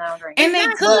for me because I don't drink. And they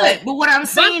could, but what I'm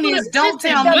saying is, don't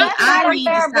tell me I need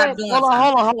to stop doing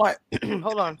something.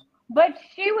 Hold on. But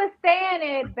she was saying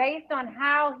it based on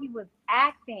how he was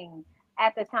acting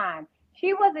at the time.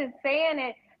 She wasn't saying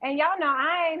it, and y'all know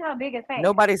I ain't her biggest fan.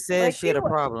 Nobody said she had a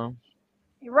problem.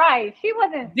 Right? She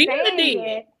wasn't saying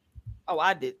it. Oh,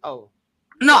 I did. Oh.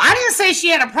 No, I didn't say she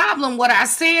had a problem. What I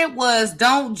said was,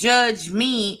 don't judge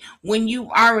me when you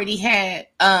already had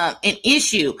an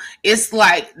issue. It's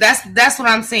like that's what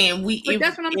I'm saying.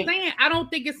 That's what I'm saying. I don't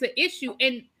think it's an issue.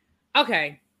 And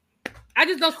okay, I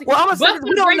just don't see. Well, let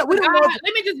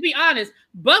me just be honest.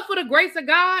 But for the grace of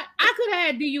God, I could have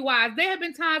had DUIs. There have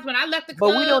been times when I left the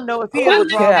club. But we don't know if he had a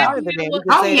problem.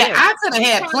 I could have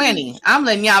had plenty. I'm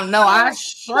letting y'all know I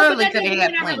surely could have had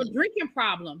plenty. I have a drinking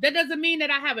problem. That doesn't mean that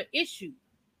I have an issue.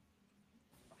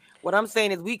 What I'm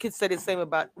saying is we could say the same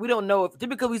about, we don't know if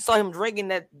typically we saw him drinking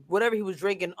that whatever he was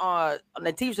drinking on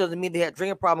the TV show doesn't mean they had a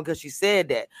drinking problem because she said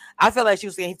that. I feel like she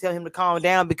was saying he tell him to calm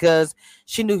down because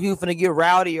she knew he was going to get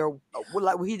rowdy or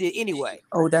like what he did anyway.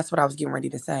 Oh, that's what I was getting ready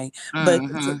to say. But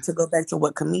to go back to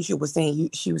what Kamisha was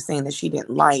saying, she was saying that she didn't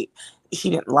like,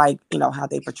 how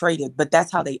they portrayed it, but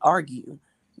that's how they argue.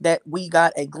 That we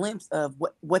got a glimpse of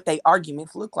what they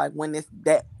arguments look like when it's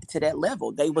that to that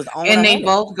level. They was on, and they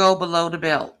both go below the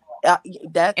belt. That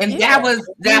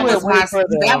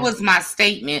was my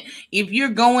statement. If you're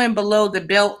going below the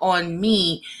belt on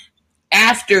me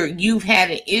after you've had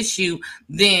an issue,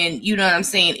 then you know what I'm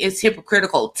saying, it's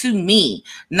hypocritical to me.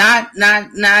 Not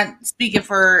speaking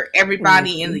for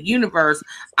everybody in the universe.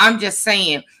 I'm just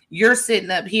saying you're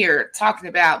sitting up here talking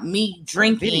about me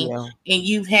drinking and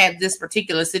you've had this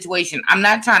particular situation. I'm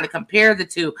not trying to compare the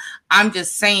two. I'm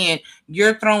just saying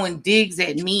you're throwing digs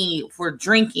at me for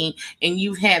drinking and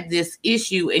you've had this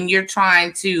issue and you're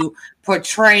trying to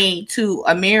portray to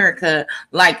America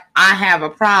like I have a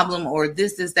problem or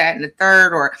this is that and the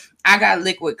third, or I got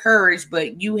liquid courage,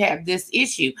 but you have this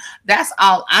issue. That's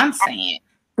all I'm saying.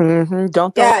 Mm-hmm.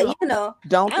 Don't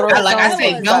throw like I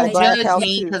said, don't judge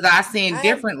me because I sin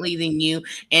differently than you.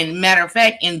 And matter of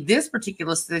fact, in this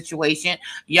particular situation,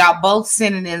 y'all both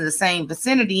sinning in the same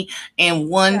vicinity, and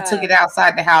one took it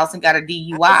outside the house and got a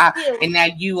DUI, and now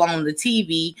you on the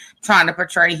TV trying to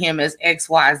portray him as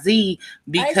XYZ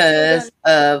because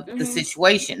of the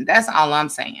situation. That's all I'm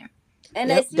saying.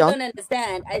 And I still don't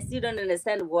understand. I still don't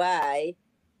understand why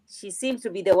she seems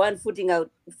to be the one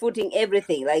footing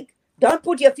everything. Like, don't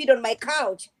put your feet on my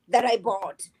couch that I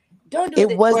bought. Don't do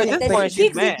it. Wasn't and then she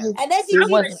kicks him. And then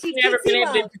she never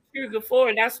been before,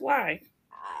 and that's why.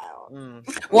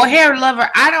 Well, Hair Lover,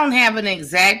 I don't have an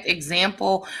exact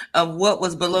example of what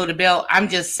was below the belt. I'm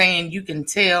just saying you can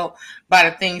tell by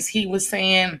the things he was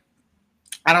saying.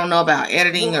 I don't know about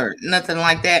editing or nothing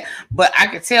like that, but I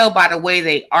could tell by the way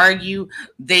they argue,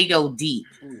 they go deep.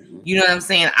 You know what I'm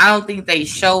saying? I don't think they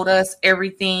showed us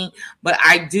everything, but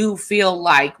I do feel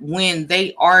like when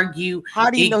they argue,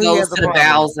 it goes to the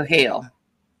bowels of hell.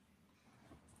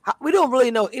 We don't really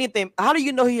know anything. How do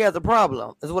you know he has a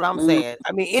problem? Is what I'm saying.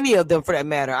 I mean, any of them for that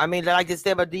matter. I mean, like I just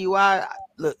said about DUI.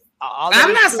 Look,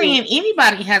 I'm not saying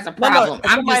anybody has a problem. No,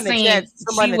 I'm just saying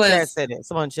somebody in the chat said it.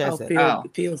 Someone in the chat said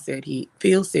it.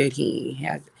 Phil said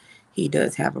he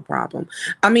does have a problem.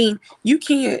 I mean, you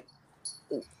can't.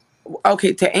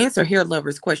 Okay, to answer Hair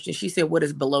Lover's question, she said, what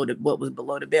was below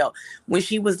the belt? When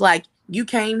she was like, you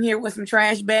came here with some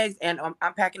trash bags and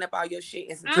I'm packing up all your shit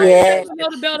and some trash bags.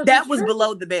 That was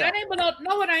below the belt. That ain't below.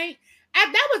 No, it ain't.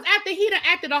 That was after he done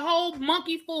acted a whole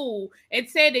monkey fool and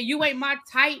said that you ain't my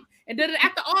type. And then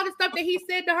after all the stuff that he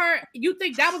said to her, you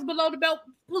think that was below the belt?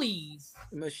 Please,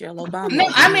 Michelle Obama. No,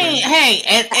 I mean, hey,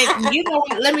 and you know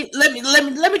what? Let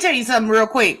me tell you something real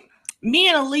quick. Me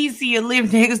and Alicia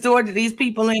live next door to these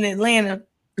people in Atlanta,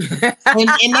 and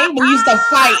they used to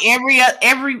fight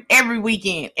every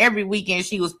weekend. Every weekend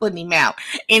she was putting him out,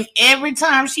 and every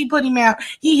time she put him out,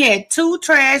 he had 2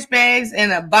 trash bags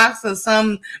and a box of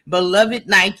some beloved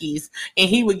Nikes, and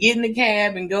he would get in the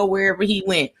cab and go wherever he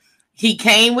went. He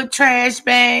came with trash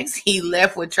bags. He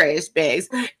left with trash bags.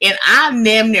 And I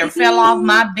damn near fell off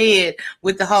my bed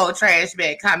with the whole trash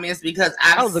bag comments because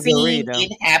I've seen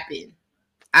it happen.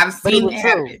 I've seen it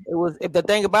happen. It was, if the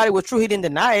thing about it was true, he didn't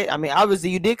deny it. I mean,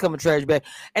 obviously you did come with trash bag.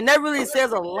 And that really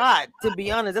says a lot, to be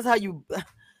honest. That's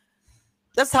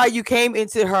how you came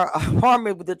into her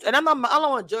apartment with and I don't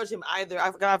want to judge him either.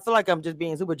 I feel like I'm just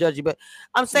being super judgy, but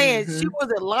I'm saying she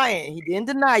wasn't lying. He didn't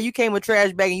deny you came with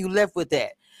trash bag and you left with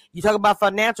that. You talk about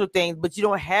financial things, but you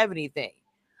don't have anything.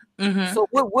 So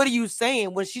what are you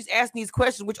saying when she's asking these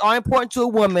questions, which are important to a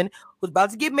woman who's about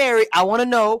to get married? I want to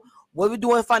know what we're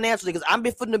doing financially because I'm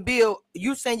been footing the bill.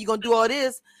 You saying you're gonna do all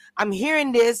this? I'm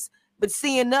hearing this, but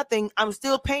seeing nothing. I'm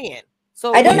still paying.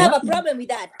 So I don't have a problem with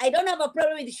that. I don't have a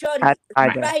problem with Shorty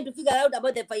trying to figure out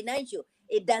about the financial.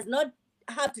 It does not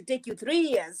have to take you 3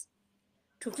 years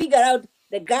to figure out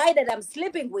the guy that I'm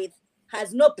sleeping with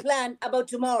has no plan about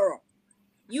tomorrow.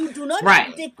 You do not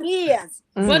have to take 3 years.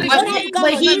 But he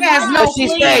has no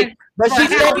plan. But she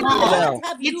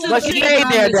stayed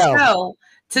there though.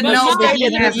 To know that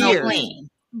he has no plan.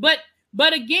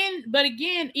 But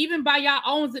again, even by y'all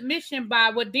own admission,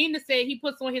 by what Dina said he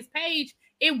puts on his page,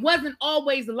 it wasn't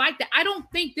always like that. I don't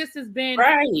think this has been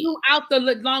throughout the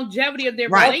longevity of their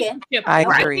relationship. I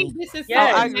agree. I think this is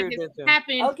something that has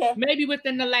happened maybe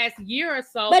within the last year or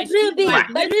so. But Ruby,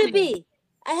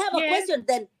 I have a question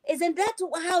then. Isn't that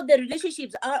how the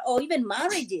relationships are, or even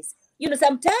marriages? You know,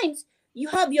 sometimes you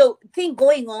have your thing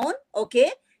going on,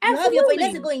 okay? You have your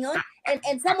finances going on,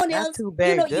 and someone else,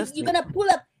 you're gonna pull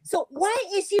up. So why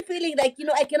is she feeling like,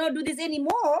 I cannot do this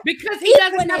anymore? Because he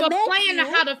doesn't have a plan on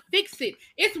how to fix it.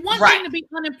 It's one thing to be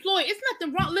unemployed. It's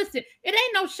nothing wrong. Listen, it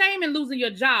ain't no shame in losing your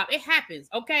job. It happens,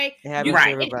 okay? It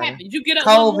happens. You get up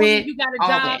COVID, one morning, you got a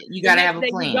job. You gotta have a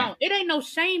plan. It ain't no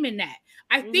shame in that.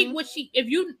 I think what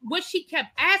she kept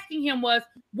asking him was,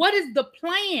 what is the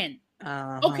plan?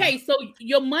 Okay, so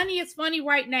your money is funny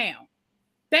right now.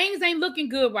 Things ain't looking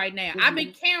good right now. I've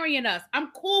been carrying us.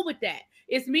 I'm cool with that.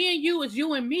 It's me and you, it's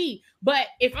you and me. But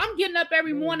if I'm getting up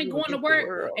every morning going to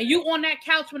work and you on that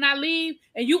couch when I leave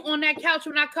and you on that couch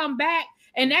when I come back,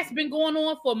 and that's been going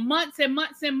on for months and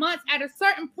months and months, at a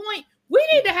certain point, We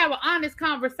need to have an honest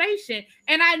conversation,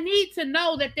 and I need to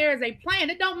know that there is a plan.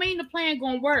 It don't mean the plan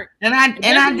gonna work, and I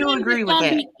do agree with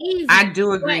that. I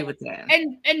do agree with that.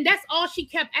 And that's all she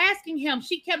kept asking him.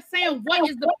 She kept saying, "What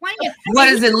is the plan? What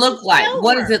does it look like?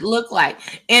 What does it look like?"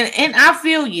 And I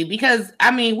feel you, because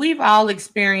I mean, we've all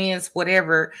experienced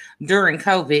whatever during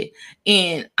COVID,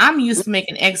 and I'm used to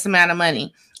making X amount of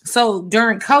money. So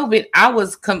during COVID, I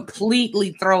was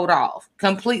completely thrown off.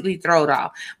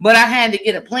 But I had to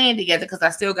get a plan together because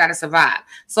I still got to survive.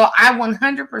 So I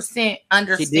 100%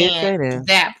 understand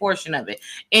that portion of it.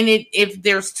 And if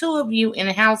there's two of you in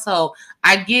a household,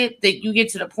 I get that you get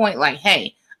to the point like,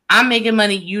 hey, I'm making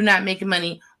money, you're not making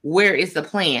money. Where is the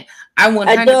plan? I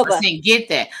 100% get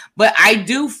that. But I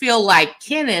do feel like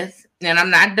Kenneth, and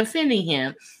I'm not defending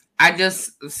him, I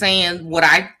just saying what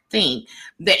I think,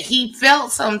 that he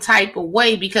felt some type of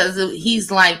way because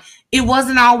he's like, it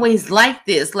wasn't always like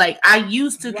this. Like, I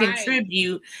used to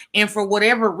contribute, and for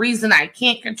whatever reason, I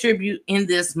can't contribute in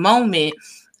this moment.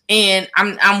 And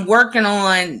I'm working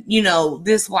on,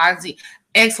 this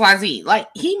XYZ. Like,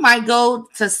 he might go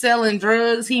to selling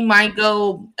drugs. He might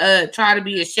go try to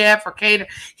be a chef or cater.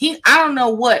 I don't know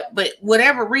what, but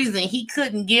whatever reason, he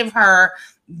couldn't give her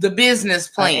the business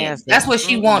plan. That's what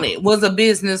she wanted, was a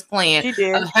business plan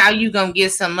of how you gonna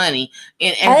get some money.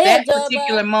 And at that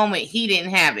particular moment, he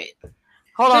didn't have it.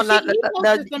 Hold on,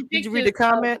 did you read the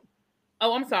comment?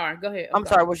 Oh, I'm sorry. Go ahead. I'm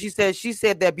sorry. What she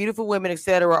said that beautiful women,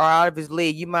 etc., are out of his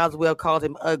league. You might as well call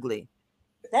him ugly.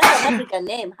 That's an African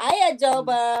name. Hiya,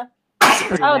 Joba. That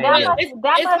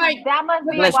must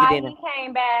be why he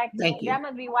came back. That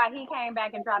must be why he came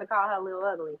back and tried to call her a little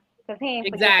ugly.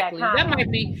 Exactly. That might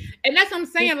be, and that's what I'm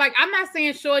saying. Like, I'm not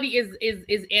saying Shorty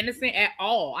is innocent at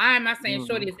all. I'm not saying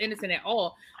Shorty is innocent at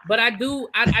all. But I feel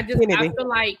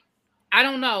like, I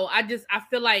don't know. I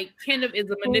feel like Kenneth is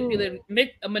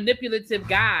a manipulative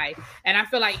guy, and I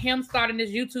feel like him starting this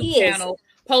YouTube channel,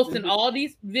 posting all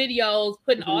these videos,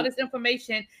 putting all this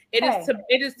information, it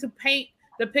is to paint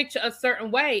the picture a certain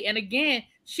way. And again,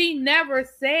 she never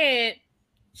said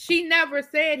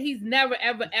he's never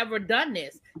ever done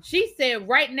this. She said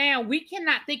right now we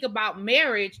cannot think about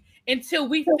marriage until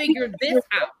we figure this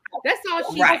out. That's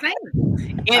all she's saying.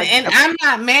 And I'm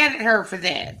not mad at her for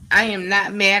that. I am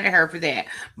not mad at her for that.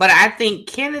 But I think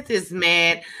Kenneth is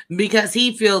mad because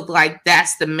he feels like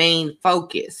that's the main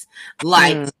focus.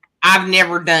 Like, I've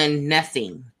never done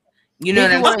nothing. You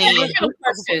know what I'm saying? I have a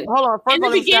question. Hold on. In the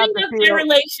beginning of their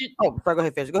relationship. Oh, sorry, go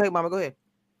ahead, Fish. Go ahead, Mama. Go ahead.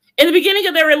 In the beginning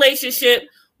of their relationship,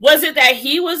 was it that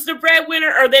he was the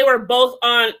breadwinner, or they were both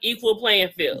on equal playing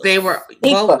field? They were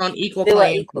both on equal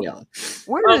playing field.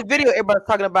 Where is this video everybody's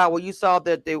talking about where you saw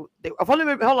that they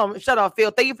hold on, shut off,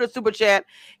 Phil. Thank you for the super chat.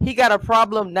 He got a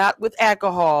problem not with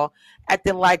alcohol,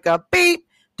 acting like a beep,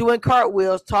 doing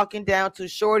cartwheels, talking down to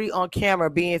Shorty on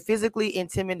camera, being physically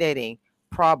intimidating.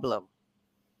 Problem.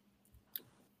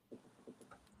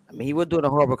 I mean, he was doing a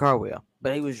horrible cartwheel,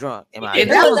 but he was drunk. That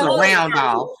was a round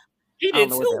off. He did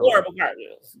two horrible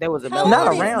cartwheels. That was not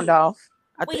a round off.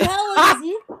 Wait, how old is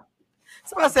he?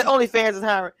 Somebody said OnlyFans is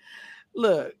hiring.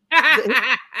 Look,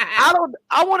 I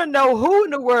want to know who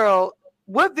in the world.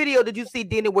 What video did you see,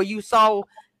 Denny, where you saw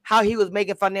how he was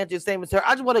making financial statements? I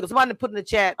just want to somebody put in the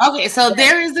chat. Okay, so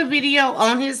there is a video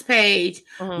on his page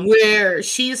where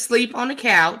she's asleep on the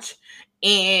couch,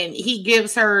 and he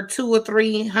gives her $200 or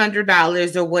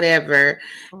 $300 or whatever.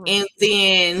 And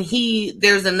then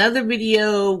there's another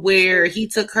video where he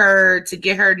took her to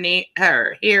get her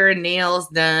hair and nails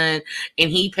done, and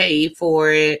he paid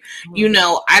for it.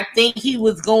 I think he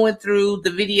was going through the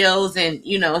videos and,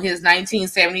 his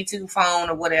 1972 phone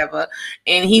or whatever.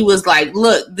 And he was like,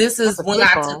 look, this is when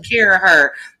I took care of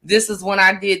her. This is when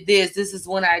I did this. This is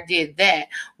when I did that.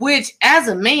 Which, as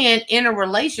a man in a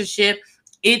relationship,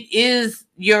 it is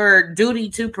your duty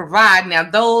to provide. Now,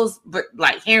 those, but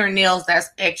like hair and nails, that's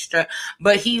extra.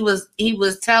 But he was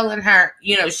telling her,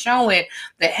 showing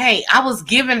that, hey, I was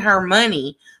giving her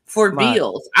money for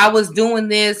bills. I was doing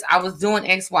this. I was doing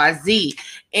XYZ.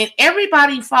 And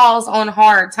everybody falls on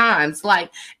hard times.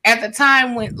 Like, at the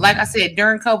time when, like I said,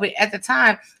 during COVID, at the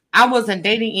time, I wasn't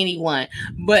dating anyone.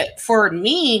 But for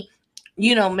me,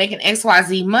 making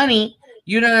XYZ money,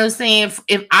 you know what I'm saying?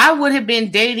 If I would have been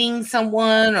dating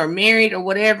someone or married or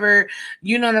whatever,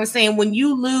 you know what I'm saying? When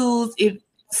you lose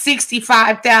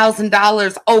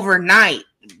 $65,000 overnight,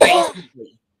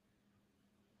 basically,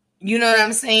 you know what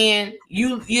I'm saying?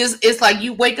 It's like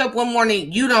you wake up one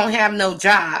morning, you don't have no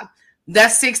job.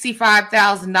 That's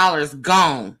 $65,000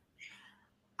 gone.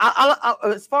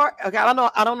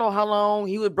 I don't know how long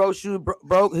he was broke.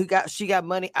 She got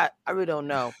money. I really don't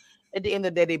know. at the end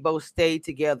of the day, they both stayed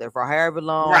together for however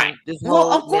long. Right.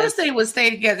 Well, of course they would stay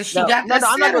together. She got the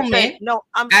settlement.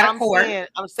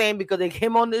 I'm saying because they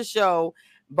came on this show,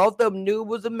 both of them knew it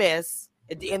was a mess.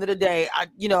 At the end of the day,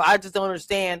 I just don't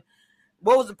understand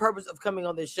what was the purpose of coming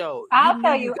on this show. I'll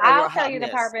tell you the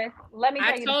purpose. Let me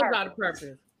tell you the purpose. About the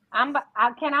purpose.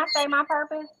 Can I say my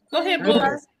purpose? Go ahead,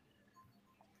 Bruce.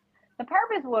 The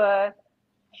purpose was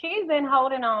she's been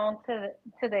holding on to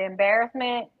the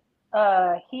embarrassment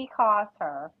he caused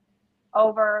her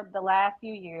over the last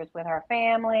few years with her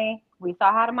family. We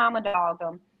saw how the mama dogged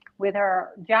him with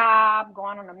her job,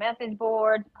 going on the message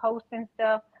boards, posting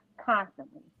stuff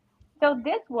constantly. So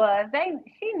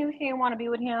she knew she didn't want to be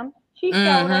with him. She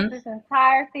showed us this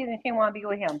entire season she didn't want to be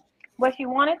with him. What she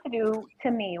wanted to do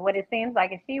to me, what it seems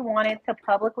like, is she wanted to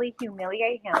publicly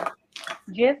humiliate him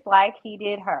just like he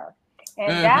did her.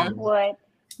 And that's what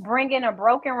bringing a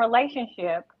broken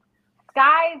relationship,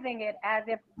 disguising it as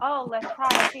if, let's try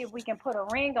to see if we can put a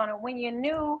ring on it when you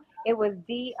knew it was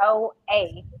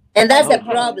DOA. And that's a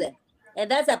problem. And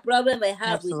that's a problem I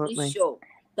have with this show.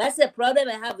 That's the problem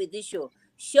I have with this show.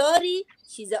 Shorty,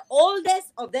 she's the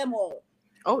oldest of them all.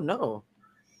 Oh, no.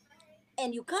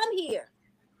 And you come here.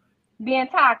 Being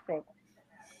toxic.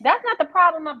 That's not the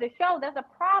problem of the show. That's a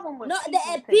problem with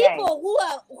people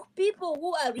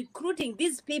who are recruiting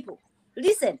these people.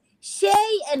 Listen,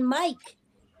 Shay and Mike,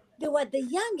 they were the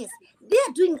youngest. They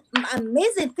are doing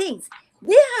amazing things.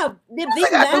 They have the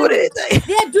big man.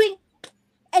 They are doing,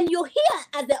 and you're here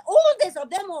as the oldest of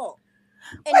them all.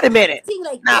 And wait a minute.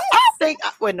 Like now,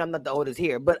 I'm not the oldest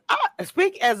here, but I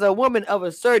speak as a woman of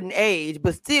a certain age,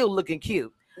 but still looking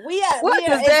cute. What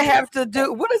does that have to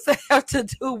do? What does that have to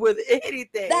do with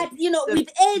anything? That with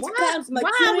age comes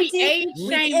maturity. Why are we age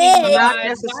shaming?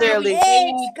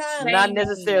 Not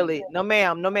necessarily. No,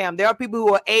 ma'am. There are people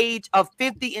who are age of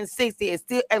 50 and 60 and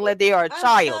still act like they are a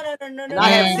child. No. I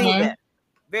have seen that.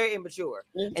 Very immature.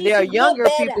 And there are younger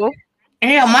people.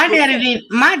 Hell, my daddy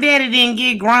didn't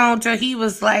get grown till he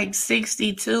was like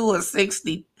 62 or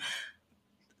 60.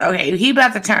 Okay, he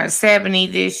about to turn 70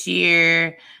 this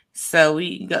year. So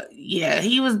he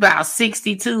was about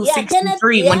 62,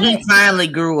 63 when he finally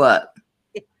grew up.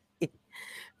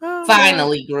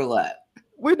 Grew up.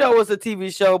 We know it's a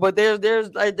TV show, but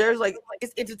there's like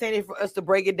it's entertaining for us to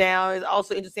break it down. It's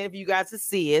also entertaining for you guys to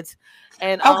see it.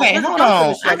 And okay, hold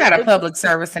on. I got a public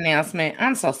service announcement.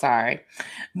 I'm so sorry,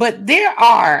 but there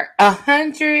are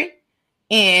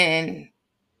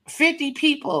 150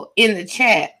 people in the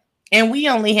chat, and we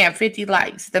only have 50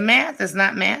 likes. The math is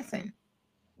not mathing.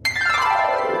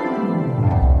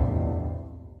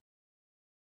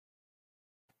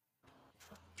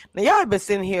 Now y'all have been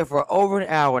sitting here for over an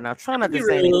hour now, trying not to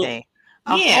say anything.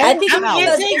 I think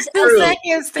it takes 2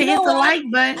 seconds to hit the like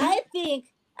button. I think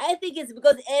it's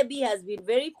because Abby has been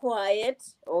very quiet.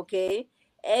 Okay,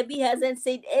 Abby hasn't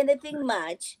said anything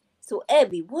much. So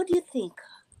Abby, what do you think?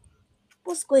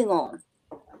 What's going on?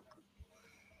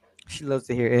 She loves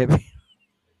to hear Abby.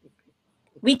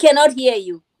 We cannot hear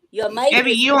you. Your mic.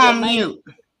 Abby, you on mute.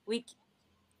 We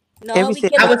cannot. I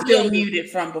was still muted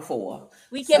from before.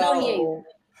 We cannot hear you.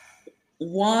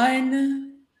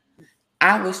 One,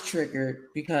 I was triggered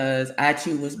because I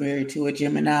too was married to a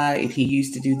Gemini and he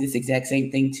used to do this exact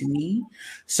same thing to me.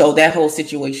 So that whole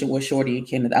situation with Shorty and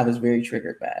Kenneth, I was very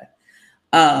triggered by.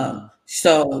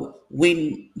 So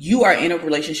when you are in a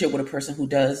relationship with a person who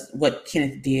does what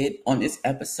Kenneth did on this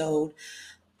episode,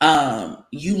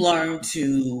 you learn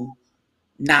to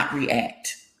not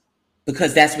react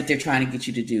because that's what they're trying to get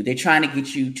you to do. They're trying to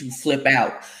get you to flip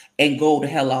out and go the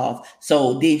hell off.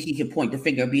 So then he can point the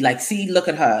finger and be like, see, look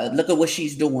at her. Look at what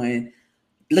she's doing.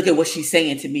 Look at what she's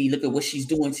saying to me. Look at what she's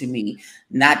doing to me.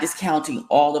 Not discounting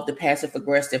all of the passive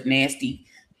aggressive, nasty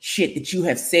shit that you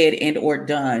have said and or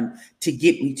done to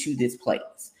get me to this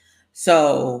place.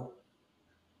 So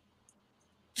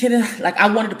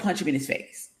I wanted to punch him in his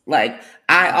face. Like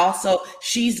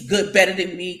she's better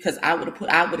than me because I would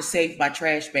have saved my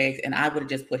trash bags and I would have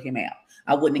just put him out.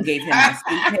 I wouldn't have gave him my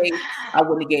suitcase. I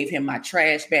wouldn't have gave him my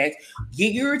trash bags.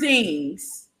 Get your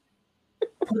things,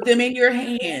 put them in your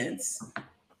hands.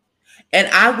 And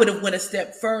I would have went a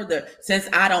step further since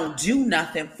I don't do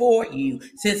nothing for you,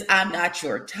 since I'm not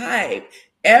your type.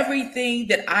 Everything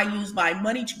that I use my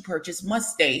money to purchase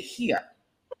must stay here.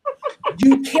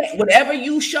 You can't, whatever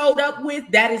you showed up with,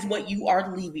 that is what you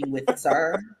are leaving with,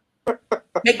 sir.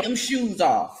 Take them shoes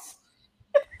off.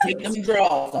 Take them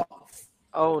drawers off.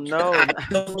 Oh no,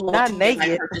 not naked.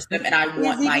 I purchased them and I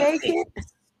want my things.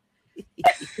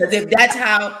 Because if that's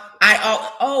how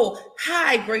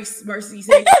Hi, Grace Mercy.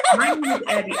 Say, my name is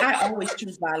Abby. I always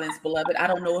choose violence, beloved. I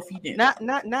don't know if you do.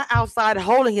 Not outside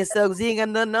holding himself because he ain't got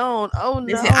nothing on. Oh no!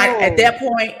 Listen, at that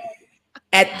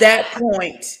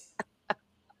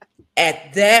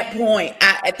point,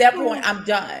 I'm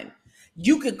done.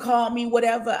 You can call me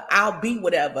whatever. I'll be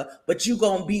whatever, but you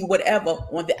gonna be whatever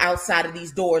on the outside of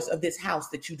these doors of this house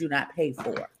that you do not pay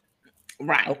for.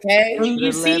 Right. Okay. And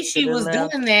you see, she was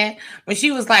doing that when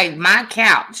she was like, my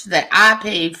couch that I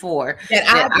paid for.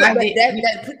 That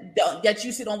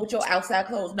you sit on with your outside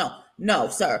clothes. No,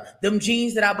 sir. Them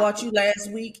jeans that I bought you last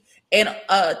week. And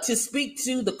to speak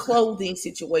to the clothing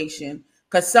situation,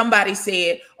 because somebody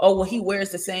said, oh, well, he wears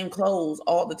the same clothes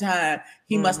all the time.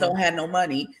 He must don't have no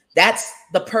money. That's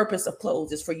the purpose of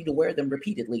clothes, is for you to wear them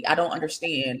repeatedly. I don't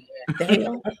understand the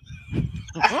hell.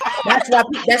 That's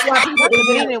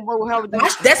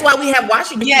why we have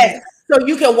washing machines. Yes. So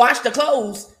you can wash the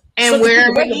clothes and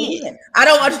wear them again. I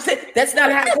don't understand. That's not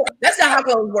how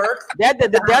clothes work. That do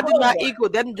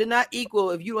not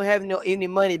equal if you don't have any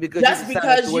money because just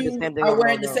because you are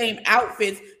wearing the same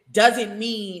outfits doesn't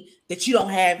mean that you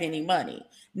don't have any money.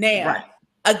 Now,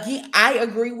 again, I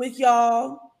agree with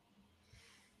y'all.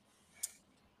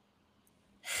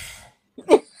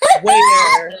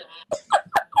 Where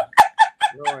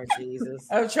Lord Jesus.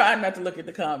 I'm trying not to look at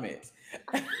the comments.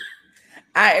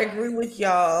 I agree with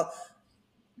y'all.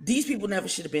 These people never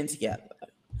should have been together.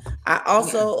 I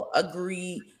also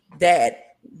agree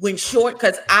that when short,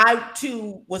 because I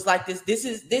too was like this. This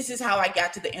is how I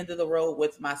got to the end of the road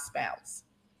with my spouse.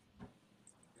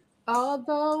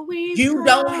 Although you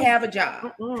don't have a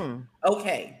job.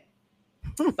 Okay.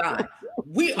 Fine.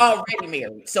 We already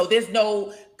married. So there's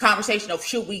no conversation of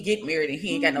should we get married and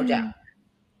he ain't got no job.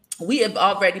 We have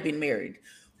already been married.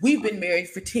 We've been married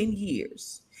for 10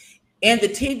 years. And the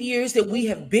 10 years that we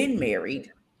have been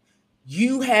married,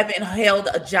 you haven't held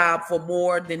a job for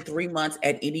more than 3 months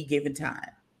at any given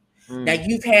time. Now,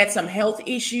 you've had some health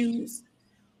issues,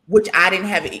 which I didn't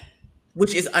have,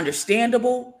 which is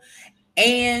understandable.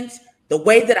 And the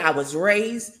way that I was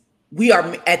raised,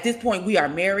 at this point, we are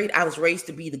married. I was raised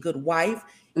to be the good wife.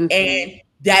 And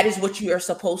that is what you are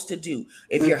supposed to do.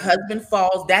 If your husband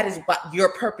falls, that is what your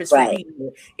purpose for being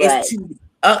here is to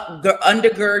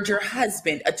undergird your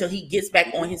husband until he gets back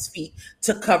on his feet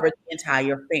to cover the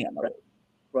entire family.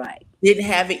 Right. Didn't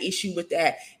have an issue with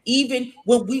that. Even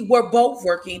when we were both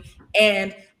working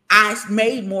and I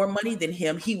made more money than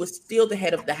him, he was still the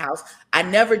head of the house. I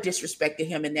never disrespected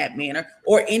him in that manner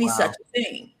or any such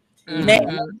thing. Now,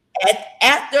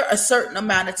 after a certain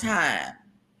amount of time,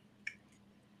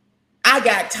 I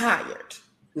got tired.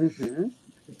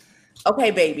 Okay,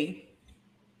 baby.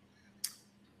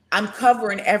 I'm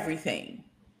covering everything.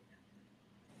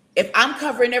 If I'm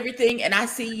covering everything and I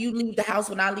see you leave the house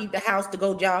when I leave the house to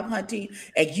go job hunting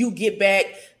and you get back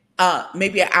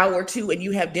maybe an hour or two and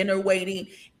you have dinner waiting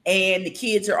and the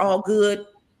kids are all good,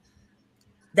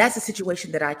 that's a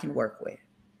situation that I can work with.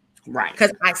 Right.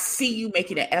 Because I see you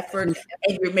making an effort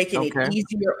and you're making it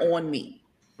easier on me.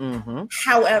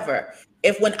 However,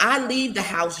 if when I leave the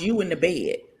house, you in the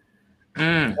bed.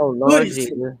 Oh, Lord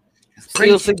Jesus.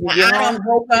 I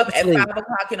woke up at 5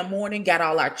 o'clock in the morning, got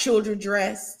all our children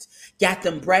dressed, got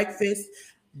them breakfast,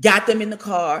 got them in the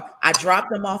car. I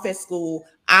dropped them off at school.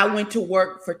 I went to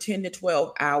work for 10 to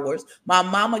 12 hours. My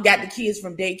mama got the kids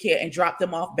from daycare and dropped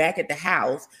them off back at the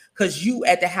house because you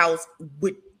at the house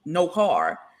with no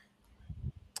car.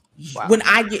 Wow. When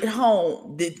I get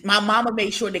home, my mama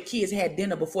made sure the kids had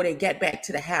dinner before they got back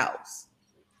to the house.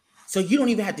 So you don't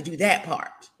even have to do that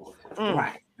part.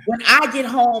 Right. When I get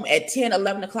home at 10,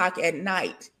 11 o'clock at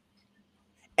night,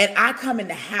 and I come in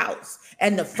the house,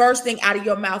 and the first thing out of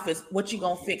your mouth is, what you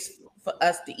gonna fix for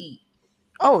us to eat?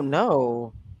 Oh,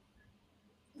 no.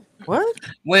 What?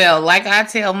 Well, like I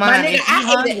tell mine, if you're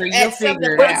hungry, you'll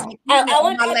figure it out. I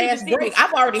want my last break.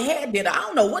 I've already had dinner. I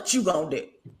don't know what you gonna do.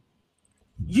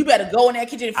 You better go in that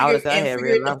kitchen and figure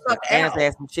it the fuck out.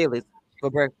 And some chilies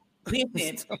for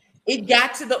breakfast.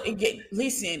 Listen,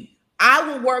 listen, I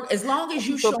will work as long as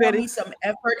you show me some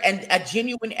effort and a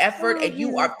genuine effort, and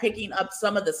you are picking up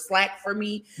some of the slack for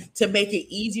me to make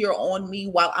it easier on me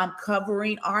while I'm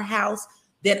covering our house.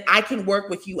 Then I can work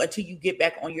with you until you get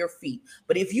back on your feet.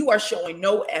 But if you are showing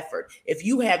no effort, if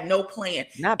you have no plan,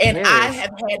 I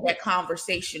have had that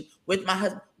conversation with my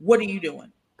husband, what are you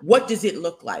doing? What does it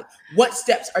look like? What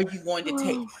steps are you going to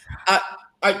take?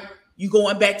 Are you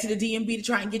going back to the DMV to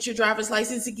try and get your driver's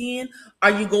license again?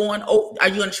 Are you going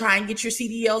to try and get your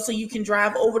CDL so you can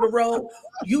drive over the road?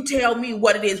 You tell me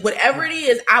what it is. Whatever it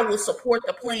is, I will support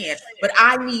the plan. But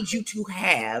I need you to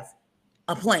have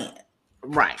a plan.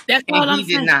 Right. That's all I'm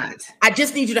saying. I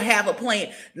just need you to have a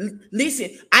plan.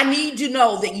 Listen, I need to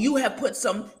know that you have put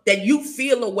that you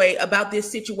feel a way about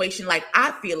this situation like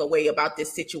I feel a way about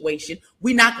this situation.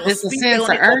 We're not going to speak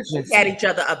on it or look at each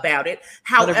other about it.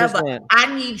 However, 100%.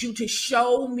 I need you to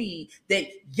show me that,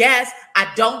 yes,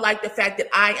 I don't like the fact that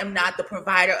I am not the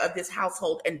provider of this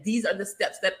household, and these are the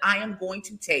steps that I am going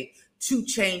to take to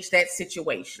change that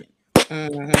situation.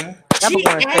 Mm-hmm. She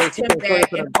asked him that,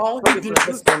 and all he did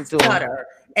was stutter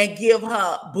and give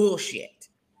her bullshit.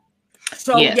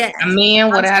 So yes, a man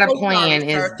without a plan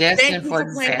is destined for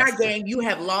disaster. Playing our game. You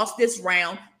have lost this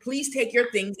round. Please take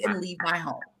your things and leave my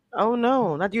home. Oh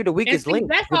no, not you, the weakest link.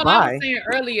 That's all I was saying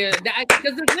earlier.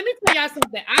 Because let me tell y'all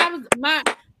something. I was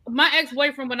my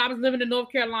ex-boyfriend when I was living in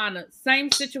North Carolina.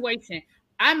 Same situation.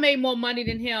 I made more money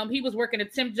than him. He was working a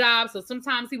temp job, so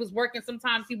sometimes he was working,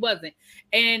 sometimes he wasn't.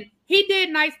 And he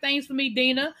did nice things for me,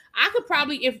 Dina. I could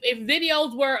probably, if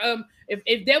videos were,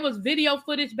 if there was video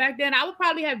footage back then, I would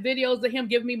probably have videos of him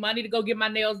giving me money to go get my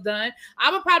nails done.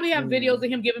 I would probably have videos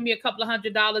of him giving me a couple of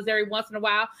 $100 every once in a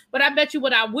while. But I bet you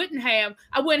what I wouldn't have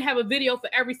a video for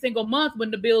every single month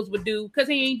when the bills would due, because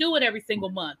he ain't do it every single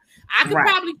month. I could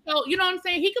probably show, you know what I'm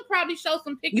saying? He could probably show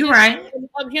some pictures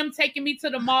of him taking me to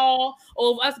the mall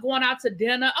or of us going out to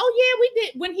dinner. Oh yeah, we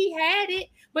did when he had it,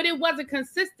 but it wasn't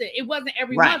consistent. It wasn't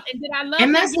every month. And did I love him?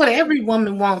 And that's what every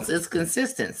woman wants is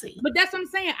consistency. But that's what I'm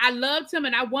saying. I loved him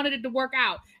and I wanted it to work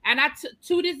out. And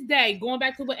to this day, going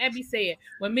back to what Ebby said,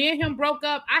 when me and him broke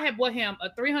up, I had bought him a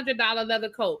 $300 leather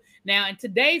coat. Now, in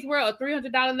today's world, a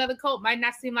 $300 leather coat might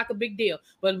not seem like a big deal,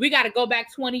 but we got to go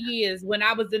back 20 years when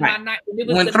I was in my night.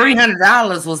 When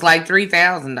 $300 was like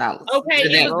 $3,000. Okay,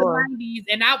 it was the 90s,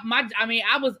 and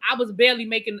I was barely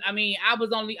making. I ain't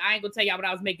gonna tell y'all what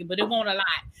I was making, but it wasn't a lot.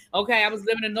 Okay, I was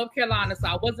living in North Carolina, so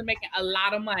I wasn't making a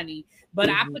lot of money. But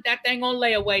I put that thing on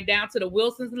layaway down to the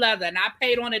Wilson's leather, and I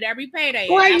paid on it every payday.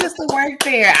 Boy, I used to work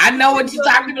there. I know what you're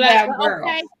talking about, girl.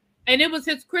 Okay. And it was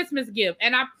his Christmas gift.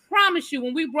 And I promise you,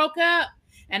 when we broke up,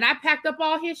 and I packed up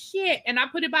all his shit, and I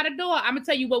put it by the door, I'm gonna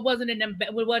tell you what wasn't in them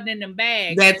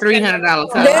bags. That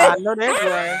 $300 coat. I know that's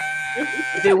right.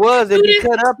 If it was, it'd be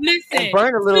cut up and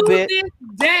burn a little bit. To this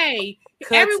day,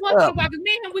 every once in a while, because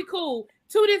me and him, we cool.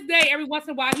 To this day, every once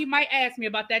in a while, he might ask me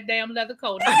about that damn leather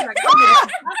coat. I'm like, I don't know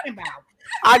what you're talking about.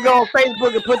 I go on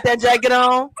Facebook and put that jacket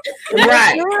on.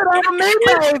 Right.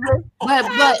 Good, baby.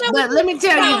 But let me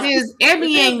tell you this,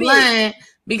 Ebby ain't lying,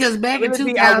 because back in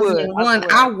 2001,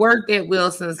 I worked at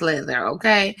Wilson's Leather,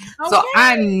 okay? So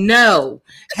I know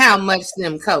how much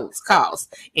them coats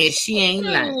cost, and she ain't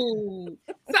lying.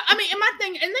 So and my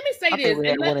thing, and let me say this,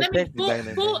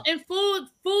 and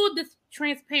full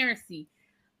transparency.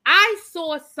 I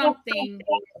saw something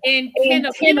in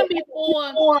Kenneth even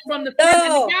before from the first.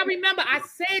 And y'all remember I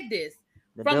said this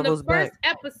from the first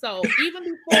episode, even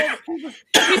before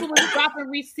people was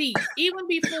dropping receipts, even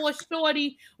before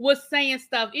Shorty was saying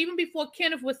stuff, even before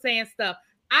Kenneth was saying stuff.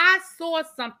 I saw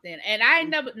something, and I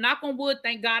never, knock on wood,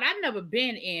 thank God, I've never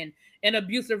been in an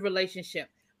abusive relationship.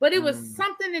 But it was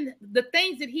something in the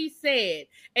things that he said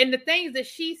and the things that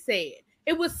she said.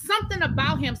 It was something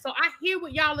about him. So I hear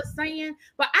what y'all are saying,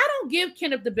 but I don't give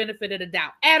Kenneth the benefit of the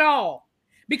doubt at all.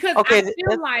 Because I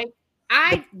feel like,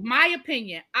 my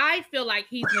opinion, I feel like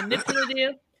he's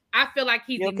manipulative. I feel like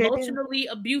he's emotionally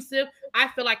abusive. I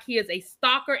feel like he is a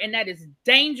stalker, and that is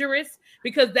dangerous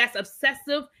because that's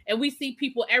obsessive. And we see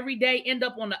people every day end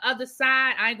up on the other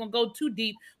side. I ain't gonna go too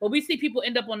deep, but we see people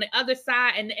end up on the other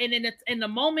side, and in the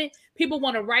moment, people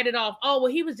want to write it off. Oh,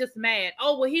 well, he was just mad.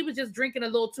 Oh, well, he was just drinking a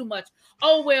little too much.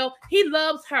 Oh, well, he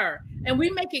loves her. And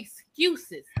we make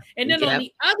excuses. And then on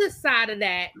the other side of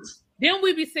that, then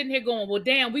we be sitting here going, well,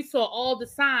 damn, we saw all the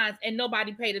signs and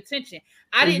nobody paid attention.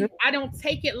 I don't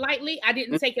take it lightly. I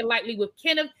didn't take it lightly with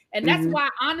Kenneth. And that's why,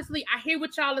 honestly, I hear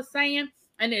what y'all are saying.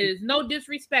 And it is no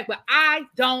disrespect, but I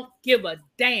don't give a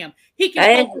damn. He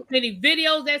can post as many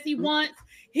videos as he wants.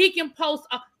 He can post.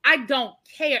 I don't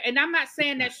care. And I'm not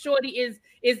saying that Shorty is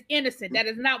innocent. That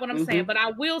is not what I'm saying. But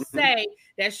I will say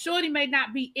that Shorty may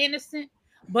not be innocent.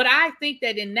 But I think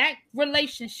that in that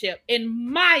relationship,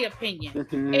 in my opinion,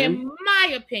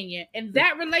 in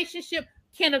that relationship,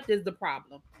 Kenneth is the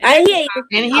problem. I hear you.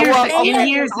 And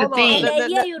here's the thing.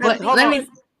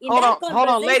 Hold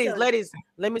on, ladies.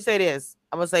 Let me say this.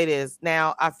 I'm gonna say this.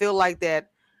 Now, I feel like that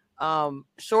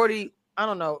Shorty, I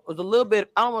don't know, was a little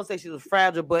bit, I don't want to say she was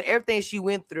fragile, but everything she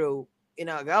went through, you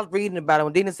know, I was reading about it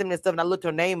when Dina sent me that stuff and I looked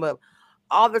her name up,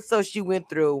 all the stuff she went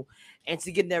through. And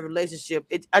to get in that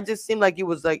relationship, I just seemed like it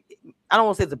was like, I don't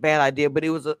want to say it's a bad idea, but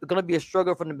it was going to be a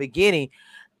struggle from the beginning.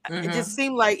 It just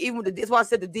seemed like, even with that's why I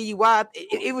said the DUI,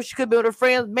 even she could be with her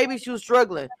friends, maybe she was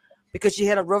struggling. because she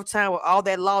had a rough time with all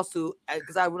that lawsuit.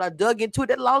 Because when I dug into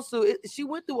that lawsuit, she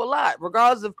went through a lot,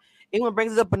 regardless of anyone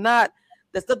brings it up or not.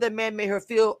 The stuff that man made her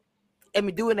feel,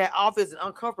 doing that office and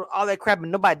uncomfortable, all that crap,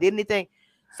 and nobody did anything.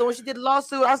 So when she did the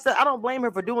lawsuit, I said, I don't blame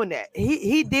her for doing that.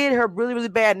 He did her really, really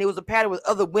bad, and it was a pattern with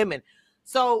other women.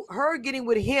 So her getting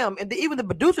with him, and even the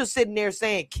producer sitting there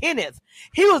saying, Kenneth,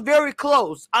 he was very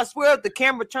close. I swear if the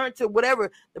camera turned to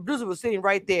whatever, the producer was sitting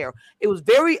right there. It was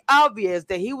very obvious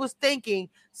that he was thinking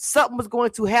something was going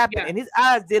to happen, and his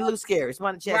eyes did look scary.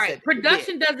 Right.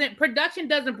 Production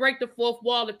doesn't break the fourth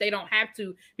wall if they don't have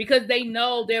to, because they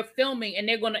know they're filming and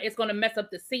it's gonna mess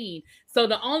up the scene. So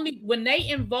when they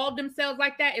involve themselves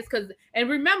like that, it's because, and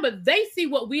remember, they see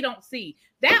what we don't see.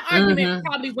 That argument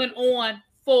probably went on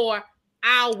for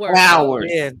hours.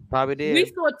 Yeah, probably did. We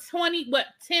saw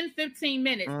 10, 15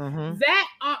 minutes.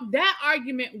 That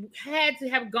argument had to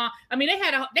have gone. I mean, they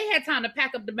had time to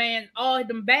pack up the band, all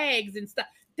them bags and stuff.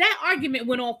 That argument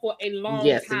went on for a long time.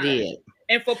 Yes, it did.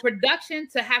 And for production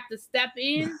to have to step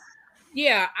in,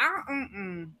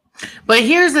 But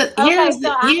here's the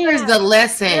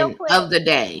lesson of the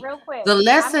day. Real quick, the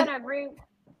lesson. I'm gonna agree.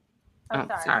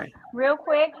 Sorry. Real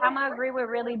quick, I'm gonna agree with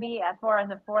Really B as far as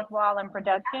the fourth wall in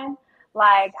production.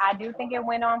 Like, I do think it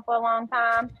went on for a long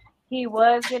time. He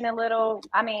was getting a little,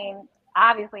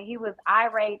 obviously he was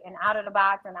irate and out of the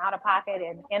box and out of pocket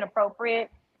and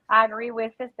inappropriate. I agree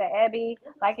with Sister Ebby.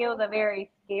 Like, it was a very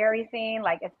scary scene,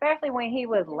 like, especially when he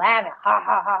was laughing, ha,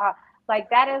 ha, ha, ha. Like,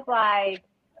 that is like,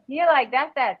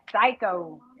 that's that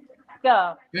psycho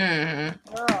stuff.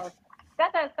 Girl,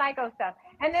 that's that psycho stuff.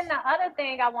 And then the other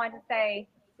thing I wanted to say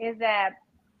is that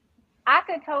I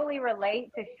could totally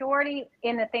relate to Shorty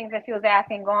in the things that she was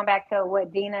asking, going back to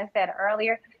what Dina said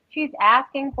earlier. She's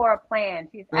asking for a plan.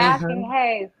 She's asking,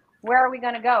 hey, where are we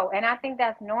going to go? And I think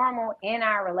that's normal in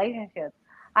our relationships.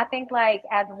 I think, like,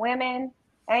 as women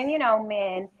and,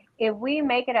 men, if we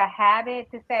make it a habit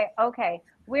to say, okay,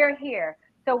 we're here.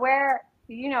 So where,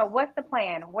 what's the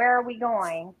plan? Where are we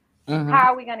going?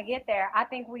 How are we going to get there? I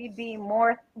think we'd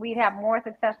have more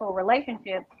successful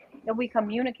relationships if we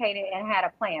communicated and had a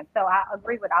plan. So I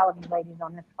agree with all of you ladies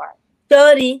on this part.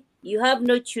 Sorry, you have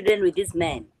no children with this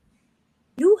man.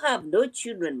 You have no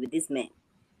children with this man.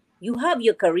 You have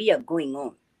your career going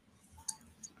on.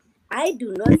 I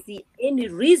do not see any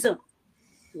reason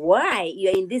why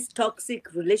you're in this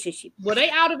toxic relationship. Well, they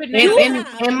out of it now. And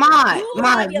Maude,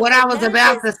 what I was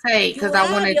about to say, because I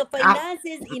wanted your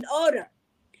finances in order.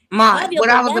 Maude, what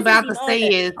I was about to say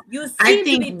is, I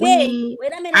think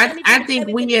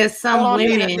we as some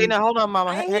women. Hold on,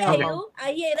 Mama. I hear you.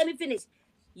 Let me finish.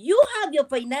 You have your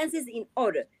finances in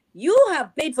order. You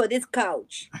have paid for this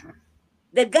couch.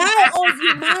 The guy owes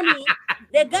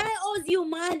you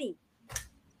money.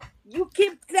 You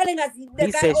keep telling us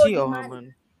the guy owes you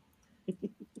money.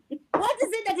 What is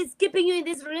it that is keeping you in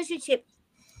this relationship?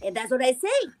 And that's what I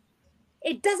say.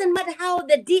 It doesn't matter how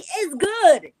the D is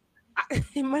good.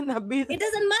 It might not be. It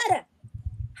doesn't matter.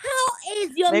 How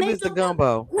is your maybe it's the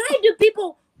gumbo? Why do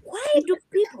people?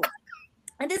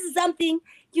 And this is something,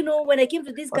 when I came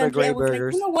to this country, I was like,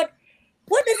 what?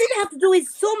 What does it have to do with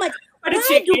so much?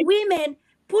 Why do women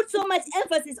put so much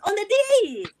emphasis on the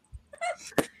D?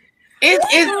 And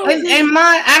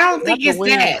mine, I don't think it's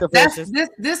that.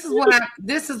 This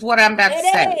is what I'm about to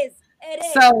say.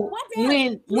 So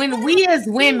when we as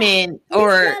women,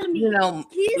 or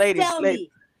ladies,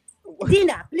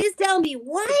 Dina, please tell me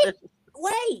why?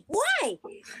 Why?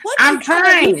 I'm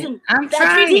trying. I'm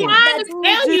trying to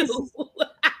tell you.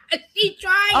 She's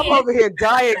trying. I'm over here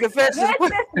dying. Confessions. I'm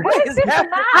trying.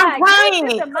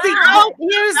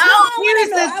 Here's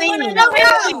the thing. Hold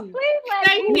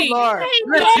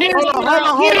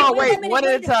on. Wait. One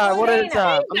at a time.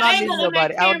 I'm not meeting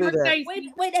nobody. I don't do that.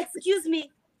 Wait. Excuse me,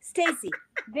 Stacy.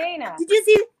 Dana. Did you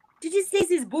see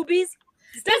Stacy's boobies?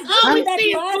 That's all we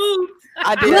see is boobs.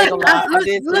 I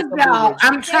did. Look, y'all.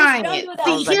 I'm trying it.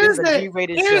 See, here's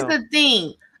the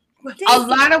thing. A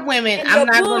lot of women,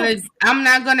 I'm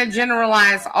not gonna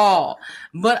generalize all,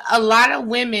 but a lot of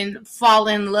women fall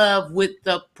in love with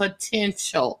the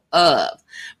potential of,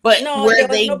 but where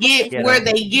they get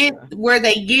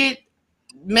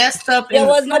messed up in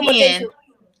the plan.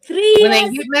 When they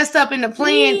get messed up in the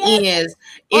plan is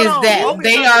that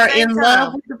they are in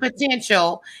love with the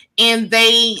potential and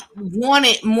they want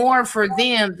it more for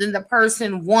them than the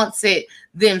person wants it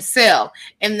themselves.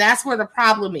 And that's where the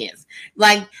problem is.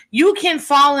 Like, you can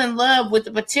fall in love with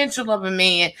the potential of a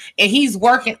man and he's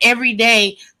working every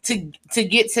day to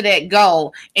get to that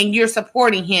goal and you're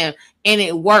supporting him and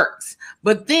it works.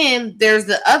 But then there's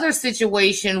the other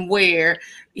situation where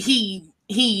he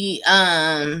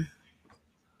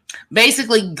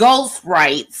basically ghost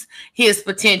writes his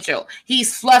potential.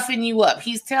 He's fluffing you up.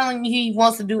 He's telling you he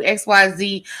wants to do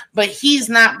XYZ, but he's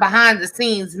not behind the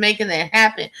scenes making it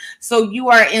happen. So you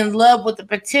are in love with the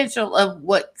potential of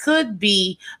what could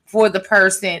be for the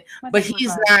person, but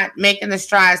he's not making the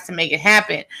strides to make it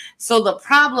happen. So the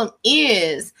problem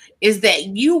is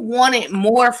that you want it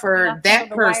more for that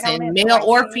person, male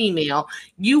or female.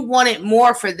 You want it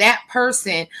more for that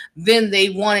person than they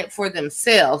want it for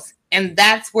themselves. And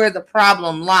that's where the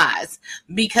problem lies,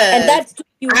 because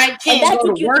I can't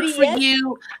go to work for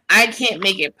you. I can't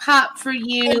make it pop for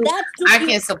you. I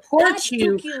can support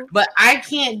you, but I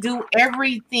can't do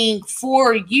everything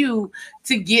for you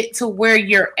to get to where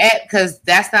you're at, because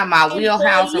that's not my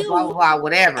wheelhouse or blah, blah, blah,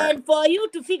 whatever. And for you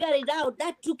to figure it out,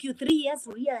 that took you 3 years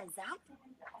to realize that.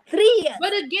 3 years.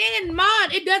 But again,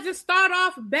 Maud, it doesn't start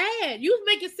off bad. You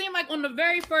make it seem like on the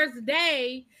very first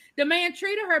day, the man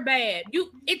treated her bad. It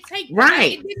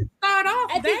didn't start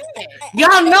off bad.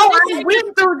 Y'all know I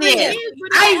went through this.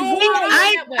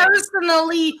 I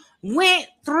personally went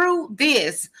through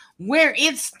this, where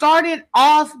it started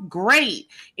off great.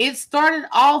 It started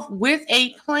off with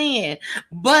a plan,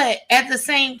 but at the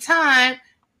same time,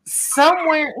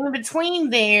 somewhere in between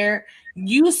there,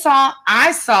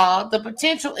 I saw the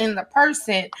potential in the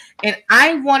person, and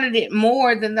I wanted it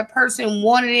more than the person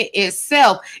wanted it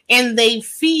itself. And they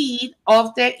feed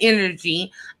off that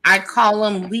energy. I call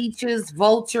them leeches,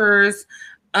 vultures,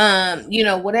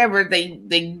 whatever.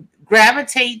 They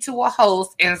gravitate to a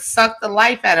host and suck the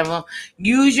life out of them.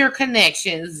 Use your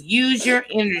connections, use your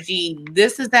energy.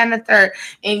 This is that and the third.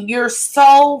 And you're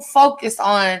so focused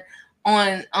on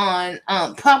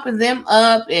pumping them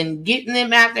up and getting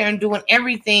them out there and doing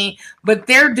everything, but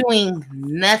they're doing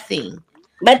nothing.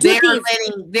 But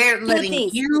they're letting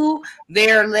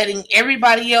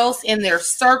everybody else in their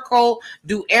circle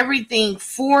do everything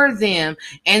for them,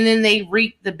 and then they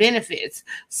reap the benefits.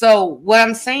 So what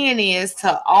I'm saying is,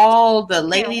 to all the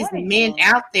ladies and men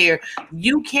out there,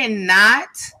 you cannot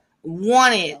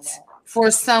want it for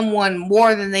someone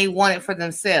more than they want it for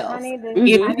themselves.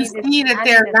 If you see that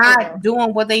they're not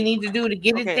doing what they need to do to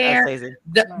get it there,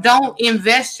 don't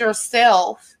invest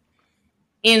yourself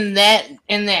in that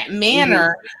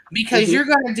manner, because you're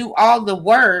going to do all the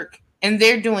work and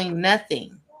they're doing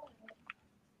nothing.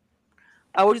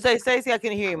 What would you say, Stacey? I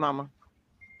couldn't hear you, Mama.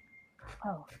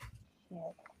 Oh, shit.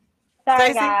 Sorry,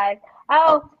 Stacey? Guys.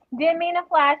 Oh, didn't mean to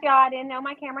flash, y'all. I didn't know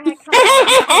my camera had come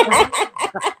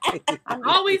on.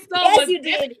 Always so. Yes, you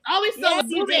did. Always so. Yes,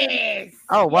 you did.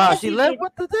 Oh, wow. Yes, she left.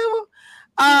 What the devil?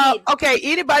 Okay.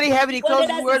 Anybody have any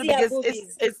closing words? Because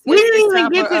we didn't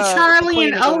even get to Charlie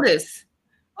and Otis.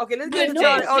 Okay, let's get to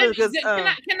Charlie and Otis.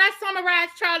 Can I summarize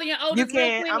Charlie and Otis? You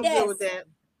can. I'm good with that.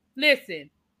 Listen.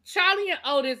 Charlie and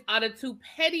Otis are the two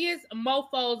pettiest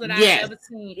mofos that I've ever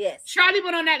seen. Yes. Charlie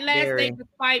went on that last date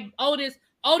despite Otis.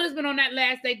 Otis been on that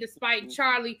last date despite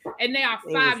Charlie, and they are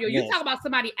 5-year-olds. You talk about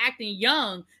somebody acting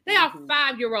young. They are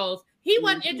 5-year-olds. He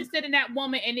wasn't interested in that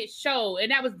woman, and it showed, and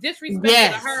that was disrespectful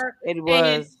to her. It was.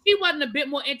 And she wasn't a bit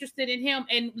more interested in him.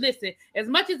 And listen, as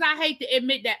much as I hate to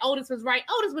admit that Otis was right,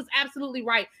 Otis was absolutely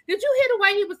right. Did you hear the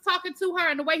way he was talking to her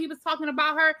and the way he was talking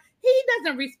about her? He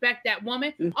doesn't respect that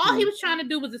woman. All he was trying to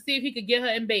do was to see if he could get her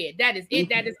in bed. That is it.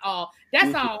 That is all.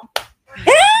 That's all.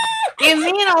 And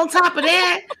then on top of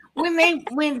that, when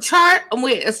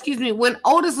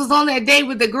Otis was on that date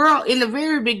with the girl in the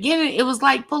very beginning, it was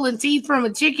like pulling teeth from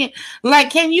a chicken. Like,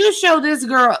 can you show this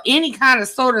girl any kind of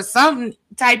sort of some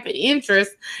type of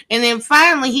interest? And then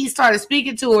finally he started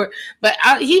speaking to her, but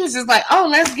he was just like, oh,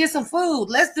 let's get some food.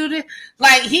 Let's do this.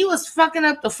 Like, he was fucking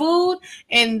up the food,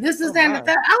 and this is that and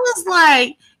that. I was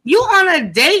like, you on a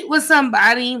date with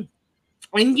somebody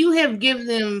and you have given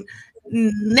them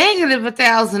negative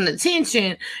 1,000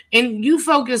 attention, and you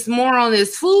focus more on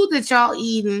this food that y'all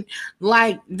eating.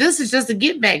 Like, this is just a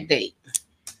get back date.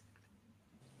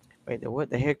 Wait, what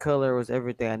the hair color was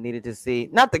everything I needed to see.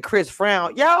 Not the Chris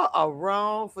Brown. Y'all are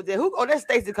wrong for that. That's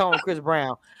Stacey calling Chris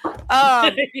Brown.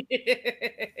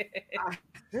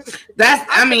 That's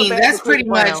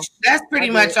pretty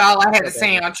much all I had to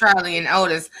say on Charlie and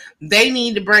Otis.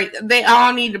 They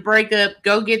all need to break up,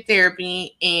 go get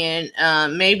therapy, and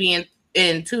maybe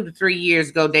in 2 to 3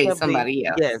 years go date somebody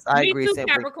else. Yes, I agree. Me too,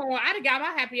 Capricorn. I'd have got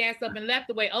my happy ass up and left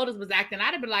the way Otis was acting.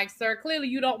 I'd have been like, sir, clearly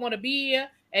you don't want to be here,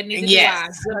 and neither do I.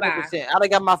 Goodbye. I'd have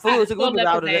got my food to go.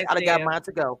 I'd have got mine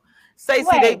to go.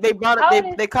 Stacey, they brought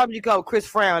it. They called you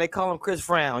Chris Brown. They call him Chris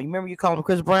Brown. You remember you called him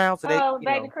Chris Brown? So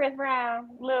Chris Brown,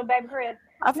 little baby Chris.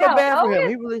 I feel bad for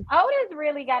him. Otis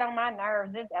really got on my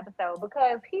nerves this episode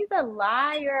because he's a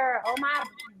liar. Oh my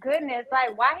goodness!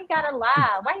 Like, why he gotta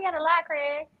lie? Why he gotta lie,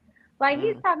 Craig? Like,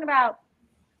 he's talking about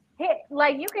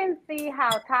like you can see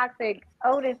how toxic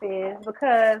Otis is,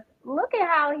 because look at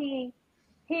how he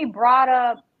brought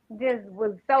up, just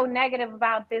was so negative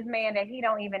about this man that he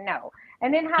don't even know,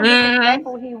 and then how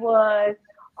disrespectful he was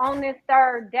on this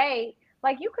third date.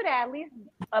 Like, you could at least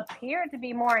appear to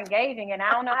be more engaging, and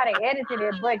I don't know how they edited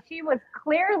it, but she was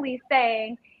clearly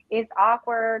saying it's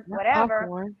awkward, whatever.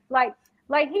 Awkward. Like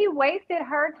he wasted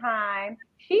her time.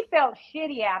 She felt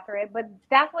shitty after it, but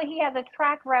that's what he has a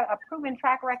proven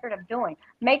track record of doing,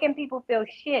 making people feel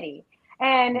shitty.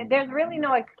 And there's really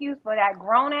no excuse for that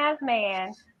grown ass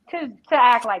man to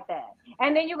act like that.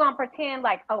 And then you're gonna pretend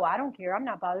like, oh, I don't care, I'm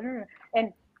not bothered.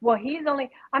 And well, he's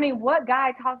only, I mean, what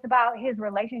guy talks about his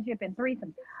relationship in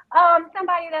threesomes?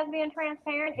 Somebody that's being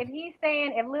transparent. If he's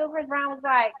saying, if Lil Chris Brown was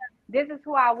like, this is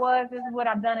who I was, this is what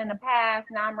I've done in the past,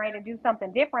 now I'm ready to do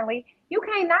something differently, you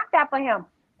can't knock that for him.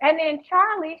 And then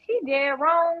Charlie, she did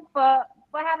wrong for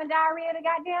having diarrhea in the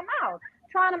goddamn mouth,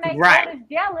 trying to make others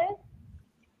jealous.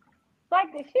 Like,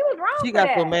 she was wrong. She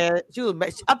got so mad. She was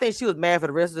mad. I think she was mad for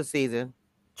the rest of the season.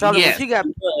 Charlie, when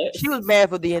she was mad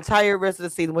for the entire rest of the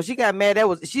season. When she got mad,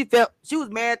 she was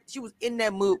mad. She was in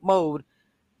that mode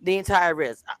the entire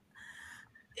rest.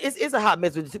 It's a hot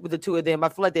mess with the two of them. I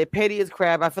feel like they're petty as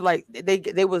crap. I feel like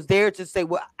they was there to say,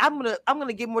 well, I'm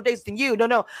gonna get more dates than you.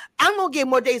 No, I'm gonna get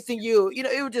more dates than you. You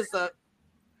know, it was just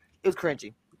it was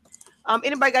cringy.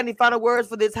 Anybody got any final words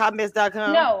for this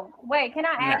hotmess.com? No, wait, can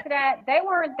I add to that? They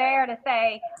weren't there to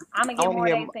say, I'm gonna get more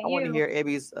dates than you. I want to hear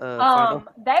Abby's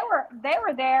they were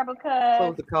there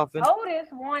because Otis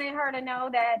wanted her to know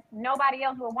that nobody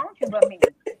else will want you but me.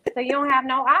 So you don't have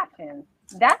no options.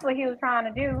 That's what he was trying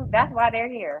to do. That's why they're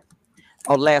here.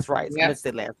 Oh, last rights. Yep. Let's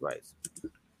say last rights.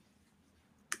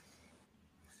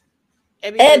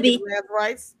 Abby. Last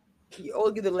rights? You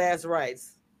always get the last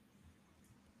rights.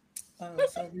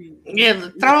 Yeah,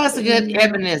 throw us a good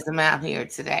Ebenism out here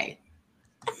today.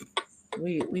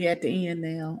 We at the end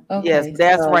now. Okay, yes,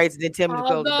 that's right. Then Tim to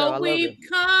close the door. I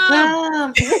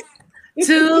love it. Come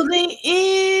to the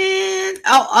end.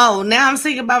 Oh, now I'm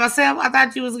singing by myself. I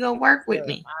thought you was gonna work with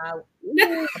me.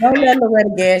 Don't let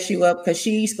Loretta gas you up, because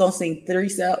she's gonna sing three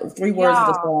words of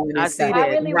the song. I see that.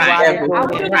 Really right.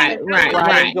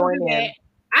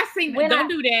 I sing. Don't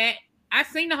do that. I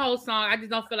sing the whole song. I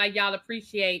just don't feel like y'all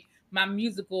appreciate my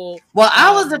musical. Well,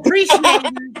 I was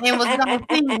appreciating and was gonna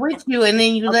sing with you, and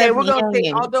then you let we're gonna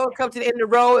sing. Although it comes to the end of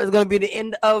the road, it's gonna be the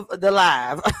end of the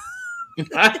live.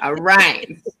 All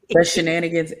right. The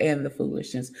shenanigans and the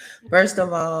foolishness. First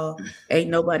of all, ain't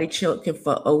nobody choking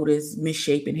for Otis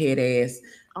misshapen head ass.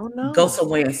 Oh no. Go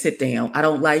somewhere and sit down. I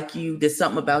don't like you. There's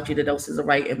something about you that don't sizzle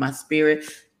right in my spirit.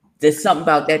 There's something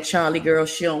about that Charlie girl.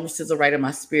 She don't sizzle right in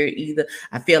my spirit either.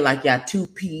 I feel like y'all two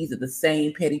peas of the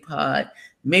same petty pod.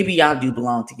 Maybe y'all do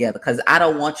belong together, because I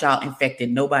don't want y'all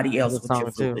infecting nobody else with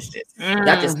your foolishness.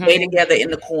 Y'all just stay together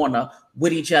in the corner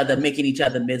with each other, making each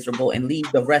other miserable, and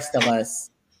leave the rest of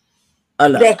us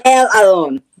alone. The hell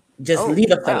alone. Just leave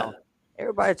us alone.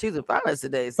 Everybody choosing violence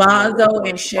today. Fonzo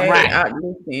and Shay are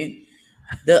looking.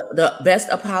 The best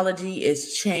apology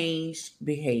is changed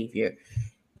behavior.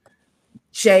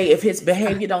 Shay, if his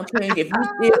behavior don't change, give him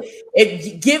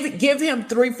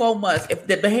 3-4 months. If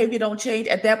the behavior don't change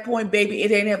at that point, baby,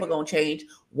 it ain't ever gonna change.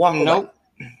 Walk away.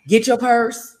 Get your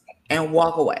purse and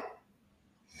walk away.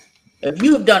 If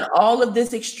you have done all of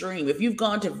this extreme, if you've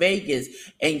gone to Vegas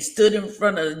and stood in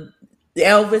front of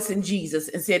Elvis and Jesus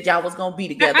and said y'all was gonna be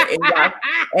together,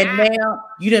 and now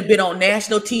you done been on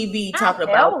national TV talking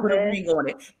about put a ring on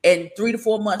it, and 3 to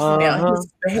 4 months from now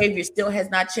his behavior still has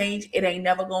not changed. It ain't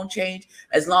never gonna change.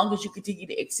 As long as you continue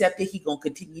to accept it, he gonna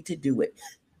continue to do it.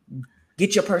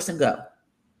 Get your person, go.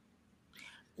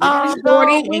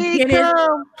 Shorty and Kenneth,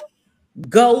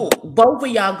 go. Both of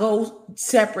y'all go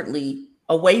separately,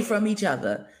 away from each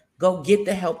other. Go get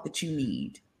the help that you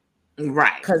need.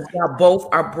 Right, because y'all both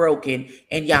are broken,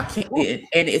 and y'all can't.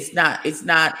 And it's not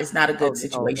a good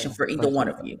situation for either one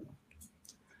of you.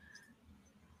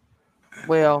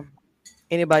 Well,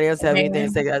 anybody else have anything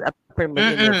to say? I pretty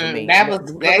much did for me. That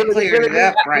cleared it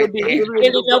up right there.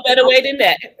 There's no better way than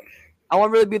that. I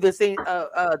want really be the scene,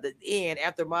 the end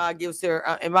after Ma gives her.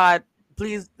 And Ma,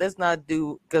 please let's not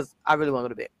do, because I really want to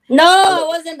go to bed. No, I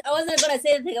wasn't gonna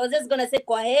say anything. I was just gonna say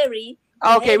Kwaheri.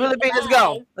 Okay, really big. Let's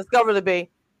go. Let's go, really big.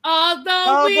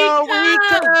 Although we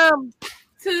come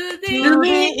to the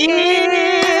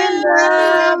end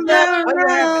of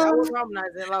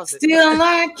the road, still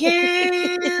I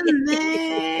can't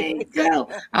let go.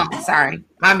 Oh, sorry,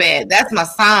 my bad. That's my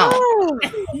song.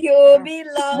 You'll be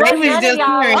lost. Baby's just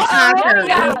hearing concert.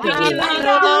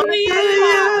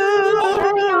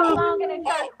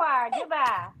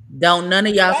 Goodbye. Don't none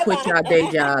of y'all quit y'all day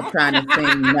job trying to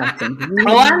sing nothing.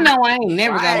 Oh, I know I ain't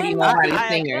never gonna be nobody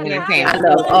singer entertainer. I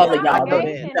love all of y'all.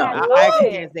 I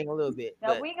actually can sing a little bit.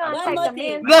 So we gonna take the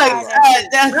men's Look, side.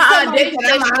 I'm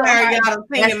gonna y'all to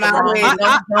sing in my head.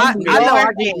 I know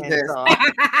I can.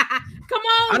 Come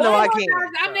on, I know I can.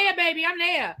 I'm there, baby. I'm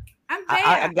there.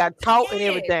 I got taught and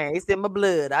everything. It's in my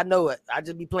blood. I know it. I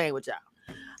just be playing with y'all.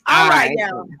 All right,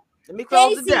 now let me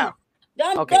close the door.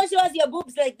 Don't show us your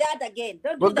boobs like that again.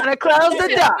 We're gonna close the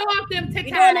door.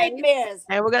 We don't nightmares.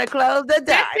 And we're gonna close the door.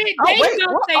 That's it. Oh, There wait, you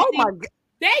go, what? Stacey. Oh my God.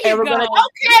 There you go. Okay,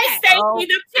 Stacey,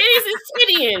 the titties is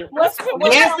tittying.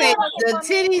 Yes, the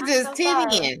titties is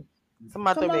tittying.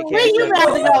 Somebody throw me a Where you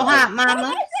about to go, hot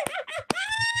mama?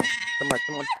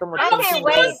 I can't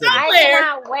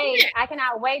wait. I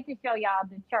cannot wait to show y'all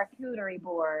the charcuterie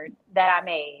board that I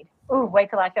made. Ooh, wait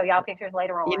till I show y'all pictures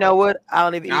later on. You know what? I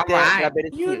don't even eat that. But I bet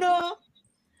it's you cute. know.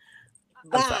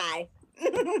 Bye.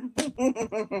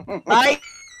 Bye.